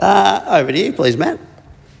 Over to you, please, Matt.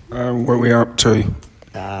 What are we up to?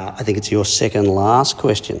 I think it's your second last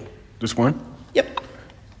question. This one? Yep.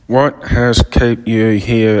 What has kept you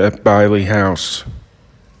here at Bayley House?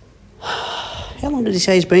 How long did he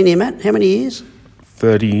say he's been here, Matt? How many years?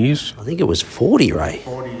 30 years. I think it was 40, Ray.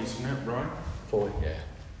 40, isn't it, right? 40, yeah.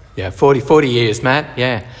 Yeah, 40 years, Matt,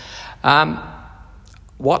 yeah.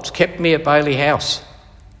 What's kept me at Bayley House?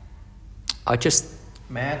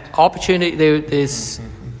 Matt? Opportunity,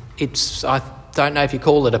 I don't know if you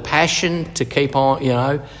call it a passion to keep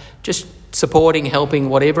on, just supporting, helping,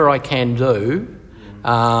 whatever I can do.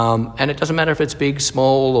 And it doesn't matter if it's big,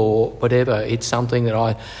 small or whatever. It's something that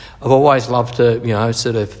I've always loved to,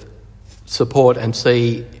 sort of support and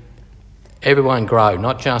see everyone grow.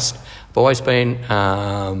 Not just, I've always been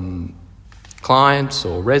clients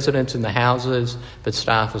or residents in the houses, but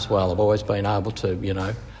staff as well. I've always been able to, be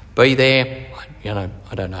there. I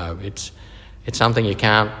don't know. It's something you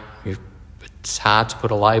can't. It's hard to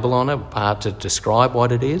put a label on it. Hard to describe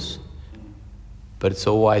what it is. But it's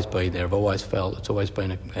always been there. I've always felt it's always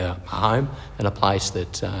been a home and a place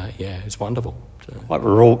that, is wonderful. So, Quite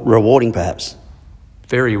rewarding, perhaps.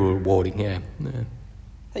 very rewarding, yeah.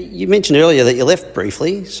 You mentioned earlier that you left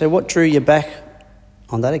briefly, so what drew you back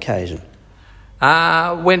on that occasion?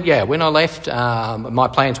 When I left, my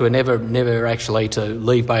plans were never actually to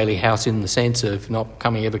leave Bayley House in the sense of not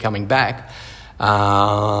ever coming back.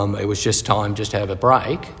 It was just time just to have a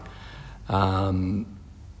break. There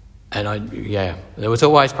was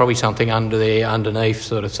always probably something underneath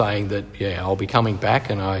sort of saying that, I'll be coming back,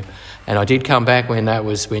 and I did come back when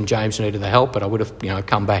James needed the help, but I would have,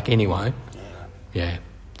 come back anyway. Yeah.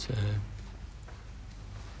 So.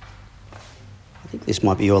 I think this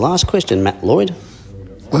might be your last question, Matt Lloyd.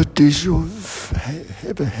 What does your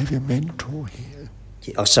ever have a mentor here?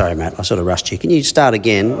 Oh, sorry, Matt, I sort of rushed you. Can you start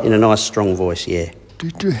again in a nice, strong voice? Yeah.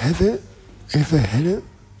 Did you have a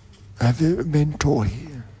mentor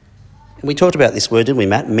here? And we talked about this word, didn't we,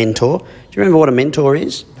 Matt? Mentor. Do you remember what a mentor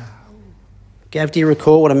is? No. Gav, do you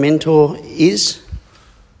recall what a mentor is?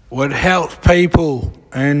 What helps people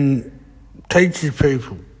and teaches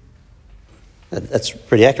people. That's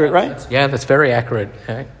pretty accurate, right? Yeah, that's very accurate.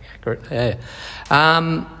 Yeah.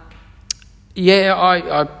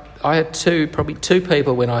 I had probably two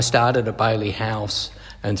people when I started at Bayley House,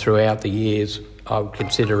 and throughout the years I would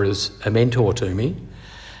consider as a mentor to me.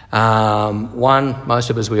 One, most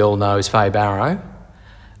of us we all know, is Faye Barrow.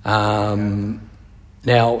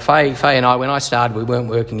 Now, Faye and I, when I started, we weren't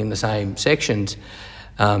working in the same sections,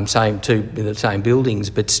 in the same buildings,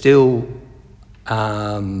 but still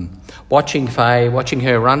watching Faye, watching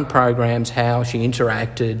her run programs, how she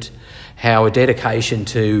interacted, how a dedication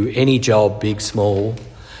to any job, big, small,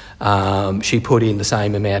 she put in the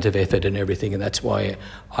same amount of effort and everything, and that's why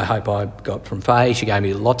I hope I got from Faye. She gave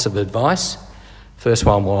me lots of advice. First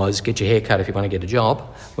one was, get your hair cut if you want to get a job,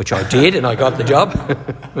 which I did, and I got the job.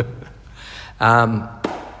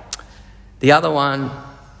 The other one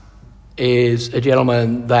is a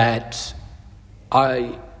gentleman that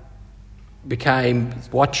I became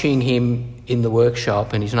watching him in the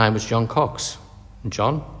workshop, and his name was John Cox. And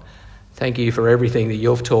John, thank you for everything that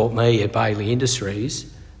you've taught me at Bayley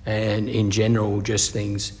Industries, and in general just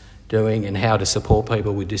things doing and how to support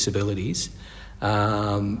people with disabilities.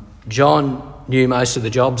 John knew most of the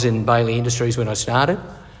jobs in Bayley Industries when I started,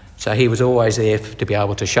 so he was always there to be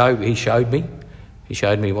able to show. He showed me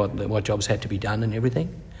what jobs had to be done and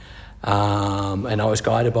everything. And I was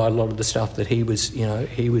guided by a lot of the stuff that he was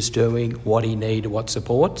doing, what he needed, what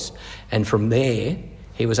supports, and from there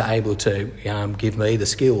he was able to give me the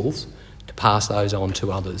skills to pass those on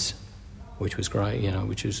to others, which was great.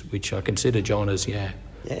 Which I consider John as Yeah,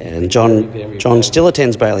 and John still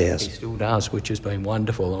attends Bayley House. He still does, which has been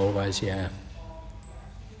wonderful always. Yeah.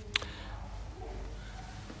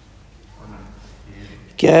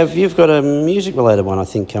 Gav, you've got a music-related one, I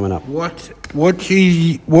think, coming up. What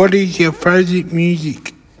is your favourite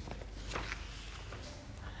music?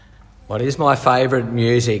 What is my favourite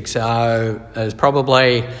music? So, as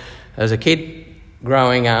a kid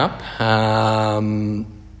growing up,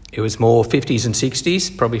 it was more 50s and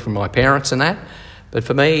 60s, probably from my parents and that. But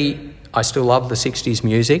for me, I still love the 60s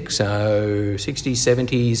music, so 60s,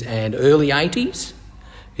 70s and early 80s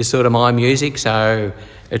is sort of my music. So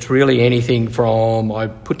it's really anything from, I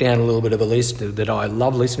put down a little bit of a list that I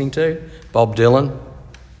love listening to. Bob Dylan,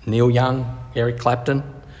 Neil Young, Eric Clapton.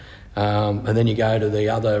 And then you go to the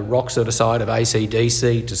other rock sort of side of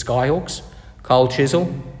AC/DC to Skyhawks, Cold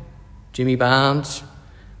Chisel, Jimmy Barnes,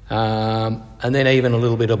 and then even a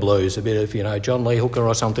little bit of blues, a bit of, John Lee Hooker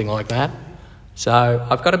or something like that. So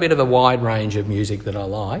I've got a bit of a wide range of music that I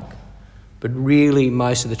like, but really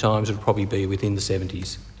most of the times it'll probably be within the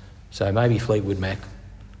 70s. So maybe Fleetwood Mac.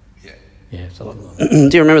 Yeah. So Do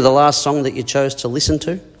you remember the last song that you chose to listen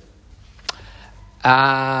to?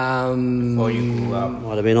 Before you grew up.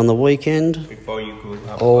 Might have been on the weekend. Before you grew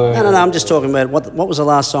up. No, I'm just talking about what was the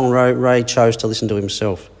last song Ray chose to listen to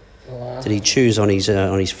himself? Did he choose on his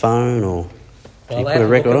phone, or did he put a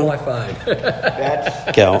record on? My phone.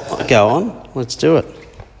 Go on, let's do it.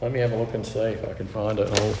 Let me have a look and see if I can find it.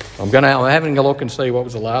 I'm having a look and see what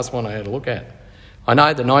was the last one I had a look at. I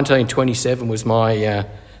know that 1927 was my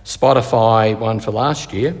Spotify one for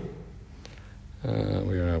last year.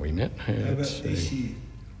 Where are we, Matt? He's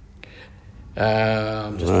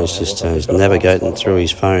navigating through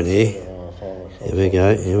his phone here.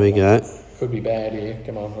 Here we go. Could be bad here.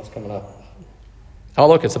 Come on, what's coming up? Oh,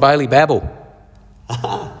 look, it's the Bailey Babble.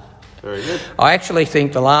 Very good. I actually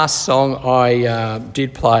think the last song I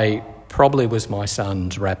did play probably was my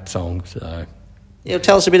son's rap song. So, yeah,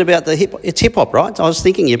 tell us a bit about it's hip hop, right? I was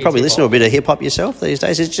thinking you probably listen to a bit of hip hop yourself these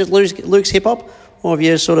days. Is it just Luke's hip hop, or have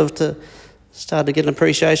you sort of started to get an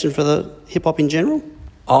appreciation for the hip hop in general?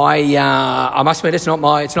 I must admit it's not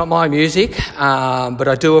my music, but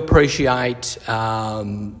I do appreciate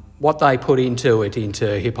what they put into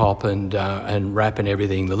hip hop and rap and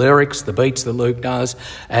everything. The lyrics, the beats that Luke does,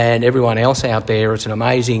 and everyone else out there. It's an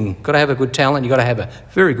amazing. Got to have a good talent. You got to have a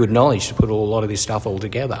very good knowledge to put a lot of this stuff all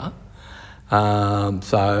together.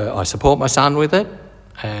 So I support my son with it,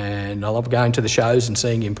 and I love going to the shows and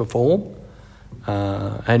seeing him perform,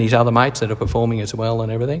 and his other mates that are performing as well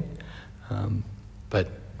and everything. But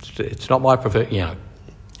it's not my preferred.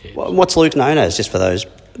 What's Luke known as? Just for those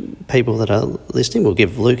people that are listening, we'll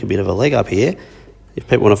give Luke a bit of a leg up here. If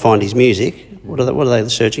people want to find his music, what are they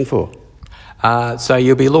searching for? So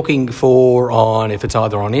you'll be looking for if it's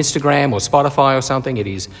either on Instagram or Spotify or something, it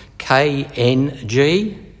is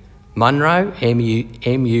KNG Munro,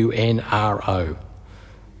 MUNRO.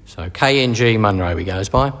 So KNG Munro he goes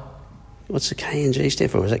by. What's the KNG stand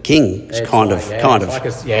for? Is that King? It's kind of.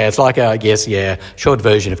 It's like a short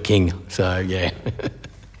version of King. So yeah.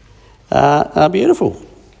 Beautiful.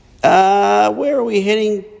 Where are we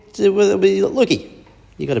heading to? Looky,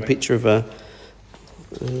 you got a picture of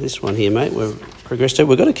this one here, mate. We've progressed to.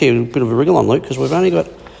 We've got to keep a bit of a wriggle on, Luke, because we've only got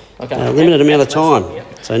a limited amount of time.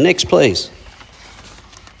 Yep. So next, please.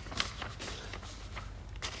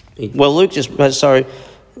 Well,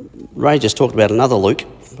 Ray just talked about another Luke,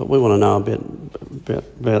 but we want to know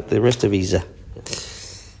about the rest of his.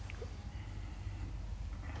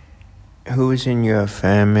 Who is in your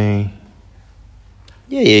family?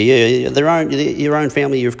 Yeah. Your own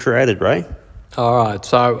family you've created, Ray. All right.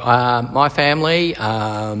 So my family,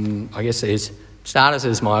 I guess there's starters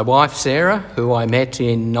as my wife Sarah, who I met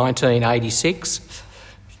in 1986.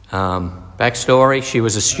 Backstory: she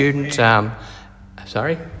was a student.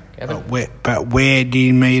 Sorry, Kevin? But where did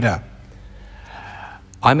you meet her?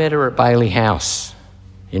 I met her at Bayley House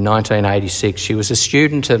in 1986. She was a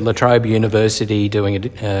student at La Trobe University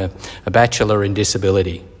doing a Bachelor in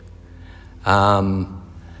Disability.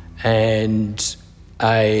 And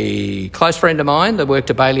a close friend of mine that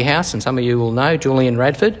worked at Bayley House, and some of you will know, Julian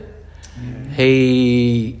Radford,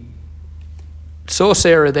 he saw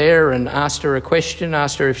Sarah there and asked her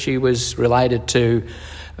if she was related to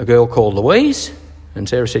a girl called Louise, and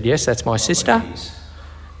Sarah said, yes, that's my sister.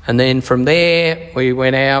 And then from there, we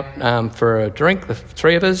went out for a drink, the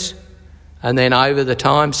three of us. And then over the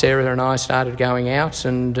time, Sarah and I started going out.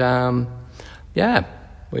 And,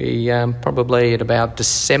 we probably at about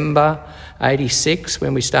December 86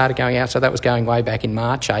 when we started going out. So that was going way back in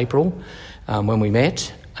March, April, when we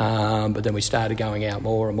met. But then we started going out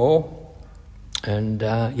more and more. And,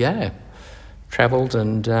 travelled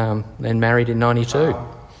and then married in 92.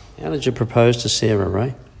 How did you propose to Sarah,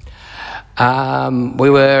 Ray? We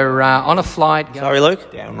were on a flight. Sorry,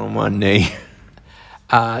 Luke? Down on one knee.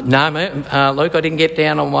 No, Luke, I didn't get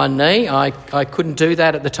down on one knee. I couldn't do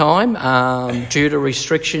that at the time due to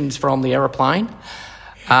restrictions from the aeroplane.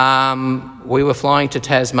 We were flying to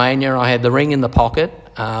Tasmania. I had the ring in the pocket,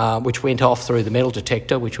 which went off through the metal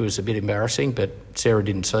detector, which was a bit embarrassing, but Sarah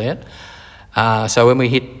didn't see it. So when we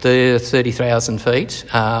hit the 30,000 feet,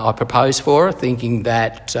 I proposed for her, thinking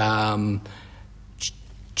that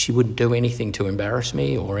she wouldn't do anything to embarrass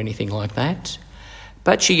me or anything like that.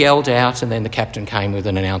 But she yelled out, and then the captain came with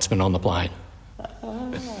an announcement on the plane.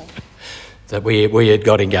 that we had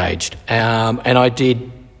got engaged. And I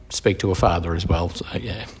did speak to her father as well, so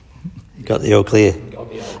yeah. Got the all clear.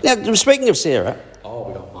 Now, speaking of Sarah... Oh,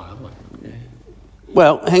 we got my other one. Yeah.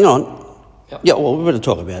 Well, hang on. Yep. Yeah, well, we better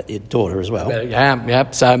talk about your daughter as well.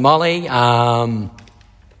 Yeah. So Molly...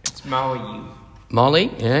 It's Molly.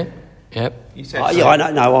 Molly, yeah. Yep. You said I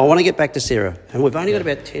know. No, I want to get back to Sarah. And we've only got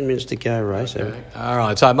about 10 minutes to go, Ray. So. Okay. All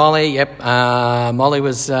right. So Molly, yep. Molly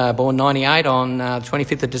was born 98 on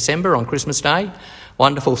 25th of December on Christmas Day.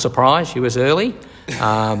 Wonderful surprise. She was early,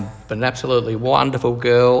 but an absolutely wonderful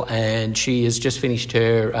girl. And she has just finished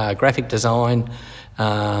her graphic design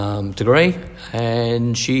degree.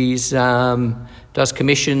 And she's does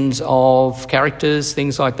commissions of characters,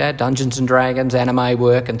 things like that, Dungeons and Dragons, anime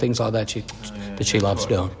work and things like that that she loves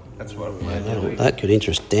doing. That's what That could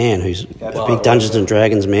interest Dan, who's a big Dungeons and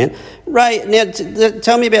Dragons man. Ray, now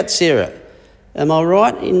tell me about Sarah. Am I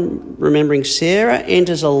right in remembering Sarah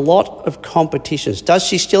enters a lot of competitions? Does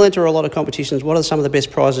she still enter a lot of competitions? What are some of the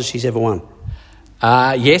best prizes she's ever won?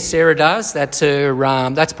 Yes, Sarah does. That's her.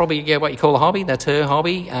 That's probably what you call a hobby. That's her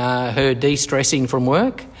hobby. Her de-stressing from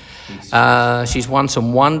work. She's won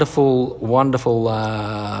some wonderful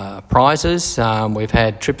prizes. We've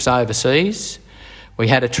had trips overseas. We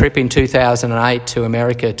had a trip in 2008 to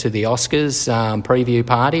America to the Oscars preview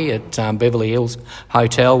party at Beverly Hills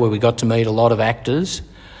Hotel, where we got to meet a lot of actors,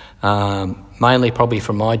 mainly probably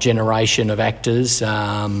from my generation of actors.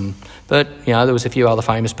 But, there was a few other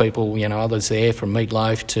famous people, others there, from Meat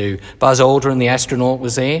Loaf to Buzz Aldrin, the astronaut,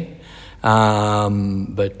 was there. A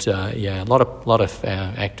lot of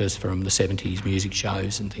actors from the 70s music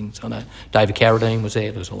shows and things like that. David Carradine was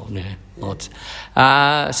there. There was a lot, lots.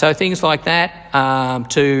 So things like that,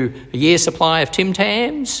 to a year's supply of Tim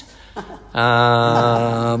Tams,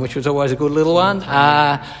 which was always a good little one,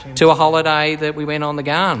 to a holiday that we went on the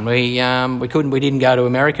Gun. We didn't go to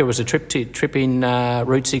America. It was a trip in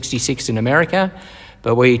Route 66 in America.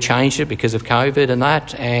 But we changed it because of COVID and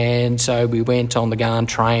that, and so we went on the Gun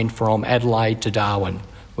train from Adelaide to Darwin,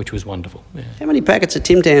 which was wonderful. Yeah. How many packets of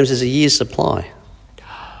Tim Tams is a year's supply?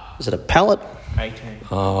 Is it a pallet? 18.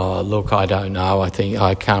 Oh, look, I don't know.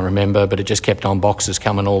 I can't remember, but it just kept on boxes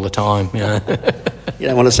coming all the time. You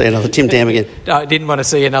don't want to see another Tim Tam again? No, I didn't want to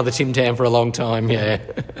see another Tim Tam for a long time, yeah.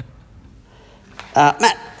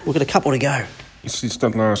 Matt, we've got a couple to go. This is the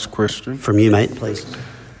last question. From you, mate, please.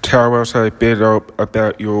 Tell us a bit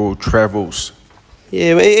about your travels.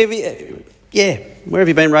 Yeah, where have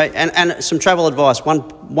you been, Ray? And some travel advice.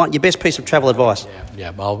 One, your best piece of travel advice.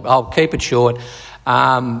 Yeah. I'll keep it short.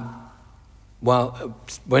 Well,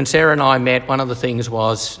 when Sarah and I met, one of the things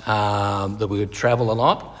was that we would travel a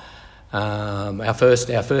lot. Our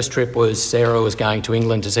first trip was Sarah was going to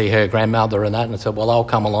England to see her grandmother and that, and I said, well, I'll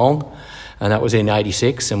come along. And that was in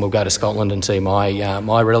 86, and we'll go to Scotland and see my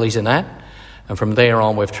rellies and that. And from there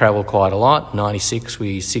on, we've travelled quite a lot. 96,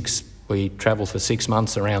 we travelled for 6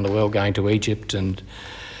 months around the world, going to Egypt and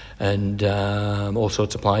all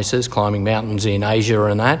sorts of places, climbing mountains in Asia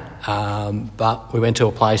and that. But we went to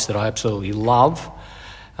a place that I absolutely love,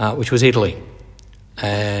 which was Italy.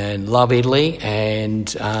 And love Italy, and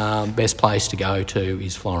best place to go to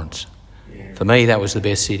is Florence. Yeah. For me, that was the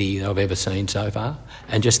best city that I've ever seen so far.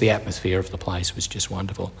 And just the atmosphere of the place was just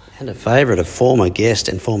wonderful. And a favourite of former guest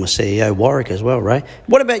and former CEO Warwick as well, Ray.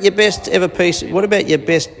 What about your best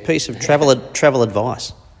piece of travel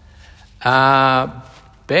advice?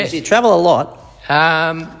 Best. You travel a lot.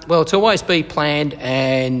 Well, to always be planned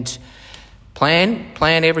and plan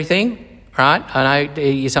everything, right? I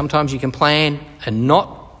know sometimes you can plan and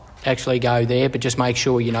not actually go there, but just make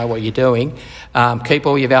sure you know what you're doing. Keep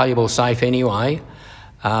all your valuables safe anyway.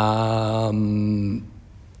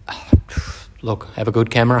 Look, have a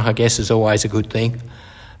good camera, I guess, is always a good thing.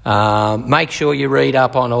 Make sure you read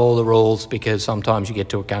up on all the rules, because sometimes you get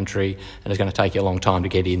to a country and it's going to take you a long time to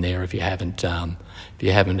get in there if you haven't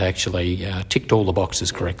actually ticked all the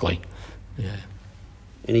boxes correctly. Yeah.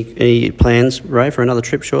 Any plans, Ray, for another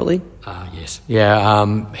trip shortly? Yes.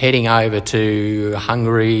 Yeah, heading over to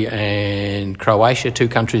Hungary and Croatia, 2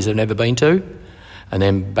 countries I've never been to, and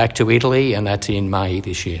then back to Italy, and that's in May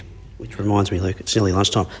this year. Which reminds me, Luke, it's nearly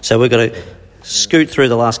lunchtime. So we've got to scoot through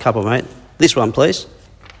the last couple, mate. This one, please.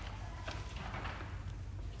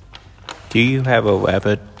 Do you have a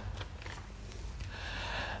rabbit?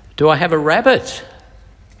 Do I have a rabbit?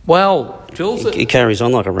 Well, Jules... He carries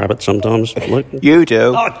on like a rabbit sometimes, Luke. You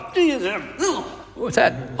do. What's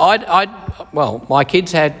that? Well, my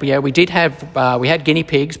kids had... Yeah, we had guinea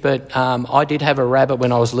pigs, but I did have a rabbit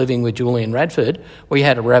when I was living with Julian Radford. We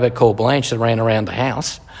had a rabbit called Blanche that ran around the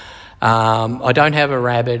house. I don't have a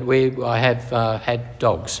rabbit. I have had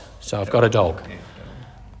dogs, so I've got a dog.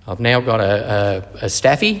 I've now got a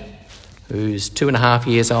staffy who's 2.5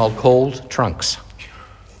 years old called Trunks.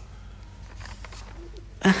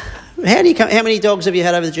 How many dogs have you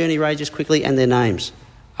had over the journey, Ray, just quickly, and their names?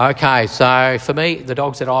 Okay, so for me, the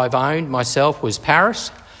dogs that I've owned myself was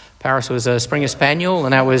Paris. Paris was a Springer Spaniel,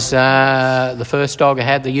 and that was the first dog I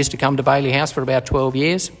had that used to come to Bayley House for about 12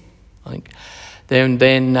 years, I think.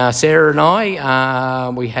 Then Sarah and I,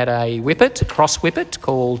 we had a whippet, a cross whippet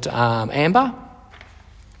called Amber.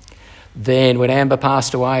 Then when Amber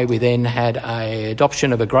passed away, we then had an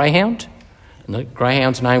adoption of a greyhound. And the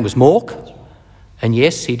greyhound's name was Mork. And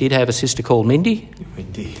yes, he did have a sister called Mindy.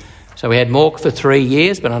 Mindy. So we had Mork for 3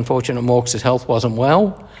 years, but unfortunately Mork's health wasn't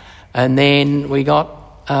well. And then we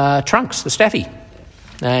got Trunks, the staffy.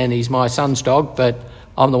 And he's my son's dog, but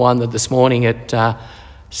I'm the one that this morning at about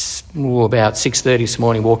 6:30 this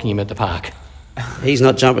morning walking him at the park. He's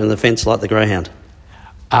not jumping the fence like the greyhound.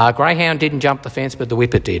 Greyhound didn't jump the fence, but the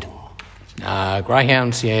whippet did.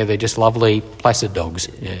 Greyhounds, yeah, they're just lovely, placid dogs.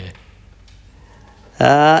 Yeah.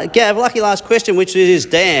 Gav, lucky last question, which is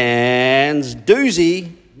Dan's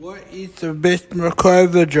doozy. What is the best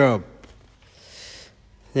MacGyver job?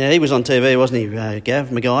 Yeah, he was on TV, wasn't he, Gav,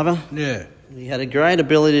 MacGyver? Yeah. He had a great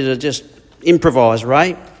ability to just improvise,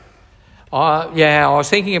 Ray. Yeah, I was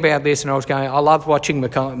thinking about this and I was going, I loved watching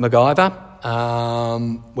MacGyver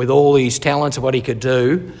with all his talents of what he could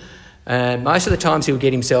do. And most of the times he would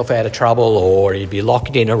get himself out of trouble, or he'd be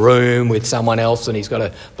locked in a room with someone else and he's got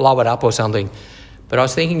to blow it up or something. But I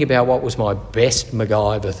was thinking about what was my best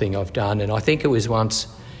MacGyver thing I've done, and I think it was once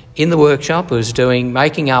in the workshop. I was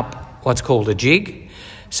making up what's called a jig,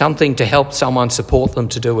 something to help someone support them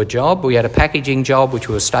to do a job. We had a packaging job which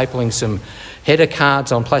was stapling some header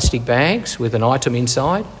cards on plastic bags with an item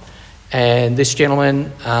inside, and this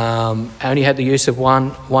gentleman only had the use of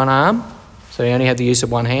one arm, so he only had the use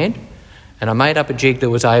of one hand. And I made up a jig that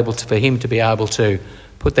was able for him to be able to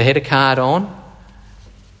put the header card on,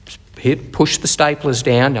 push the staplers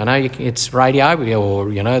down. I know it's radio or,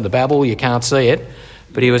 the Babble, you can't see it,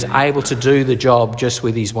 but he was able to do the job just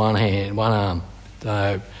with his one arm.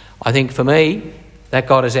 So I think for me, that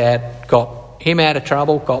got him out of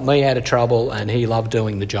trouble, got me out of trouble, and he loved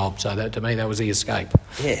doing the job. So that, to me, that was the escape.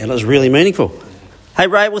 Yeah, it was really meaningful. Hey,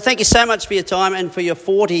 Ray, well, thank you so much for your time and for your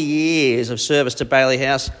 40 years of service to Bayley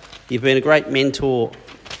House. You've been a great mentor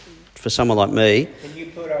for someone like me,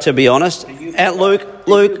 to be honest.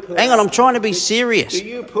 Luke, hang on, I'm trying to be serious. Do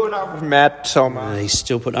you put up with Matt so much? He's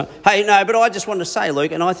still putting up. Hey, no, but I just wanted to say,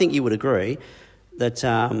 Luke, and I think you would agree, that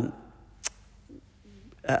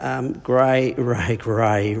Ray.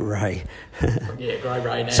 Yeah,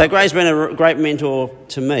 Ray now. So Gray's been a great mentor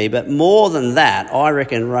to me, but more than that, I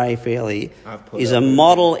reckon Ray Fairley is a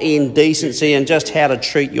model in decency and just how to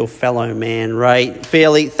treat your fellow man. Ray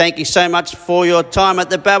Fairley, thank you so much for your time at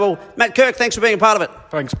the Babble. Matt Kirk, thanks for being a part of it.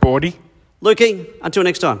 Thanks, Bordy. Lukey, until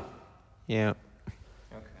next time. Yeah.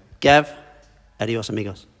 Gav, adios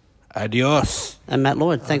amigos. Adios. And Matt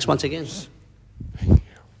Lloyd, thanks once again.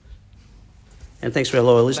 And thanks for our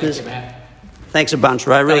loyal listeners. Thank you, Matt. Thanks a bunch,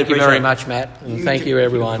 Ray. Really Thank you appreciate very it. much, Matt. And thank you,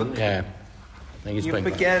 everyone. Yeah. I think it's been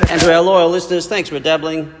fun. And to our loyal listeners, thanks for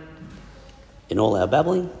dabbling in all our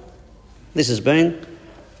babbling. This has been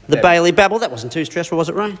the Bayley Babble. That wasn't too stressful, was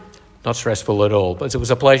it, Ray? Not stressful at all, but it was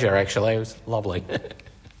a pleasure, actually. It was lovely.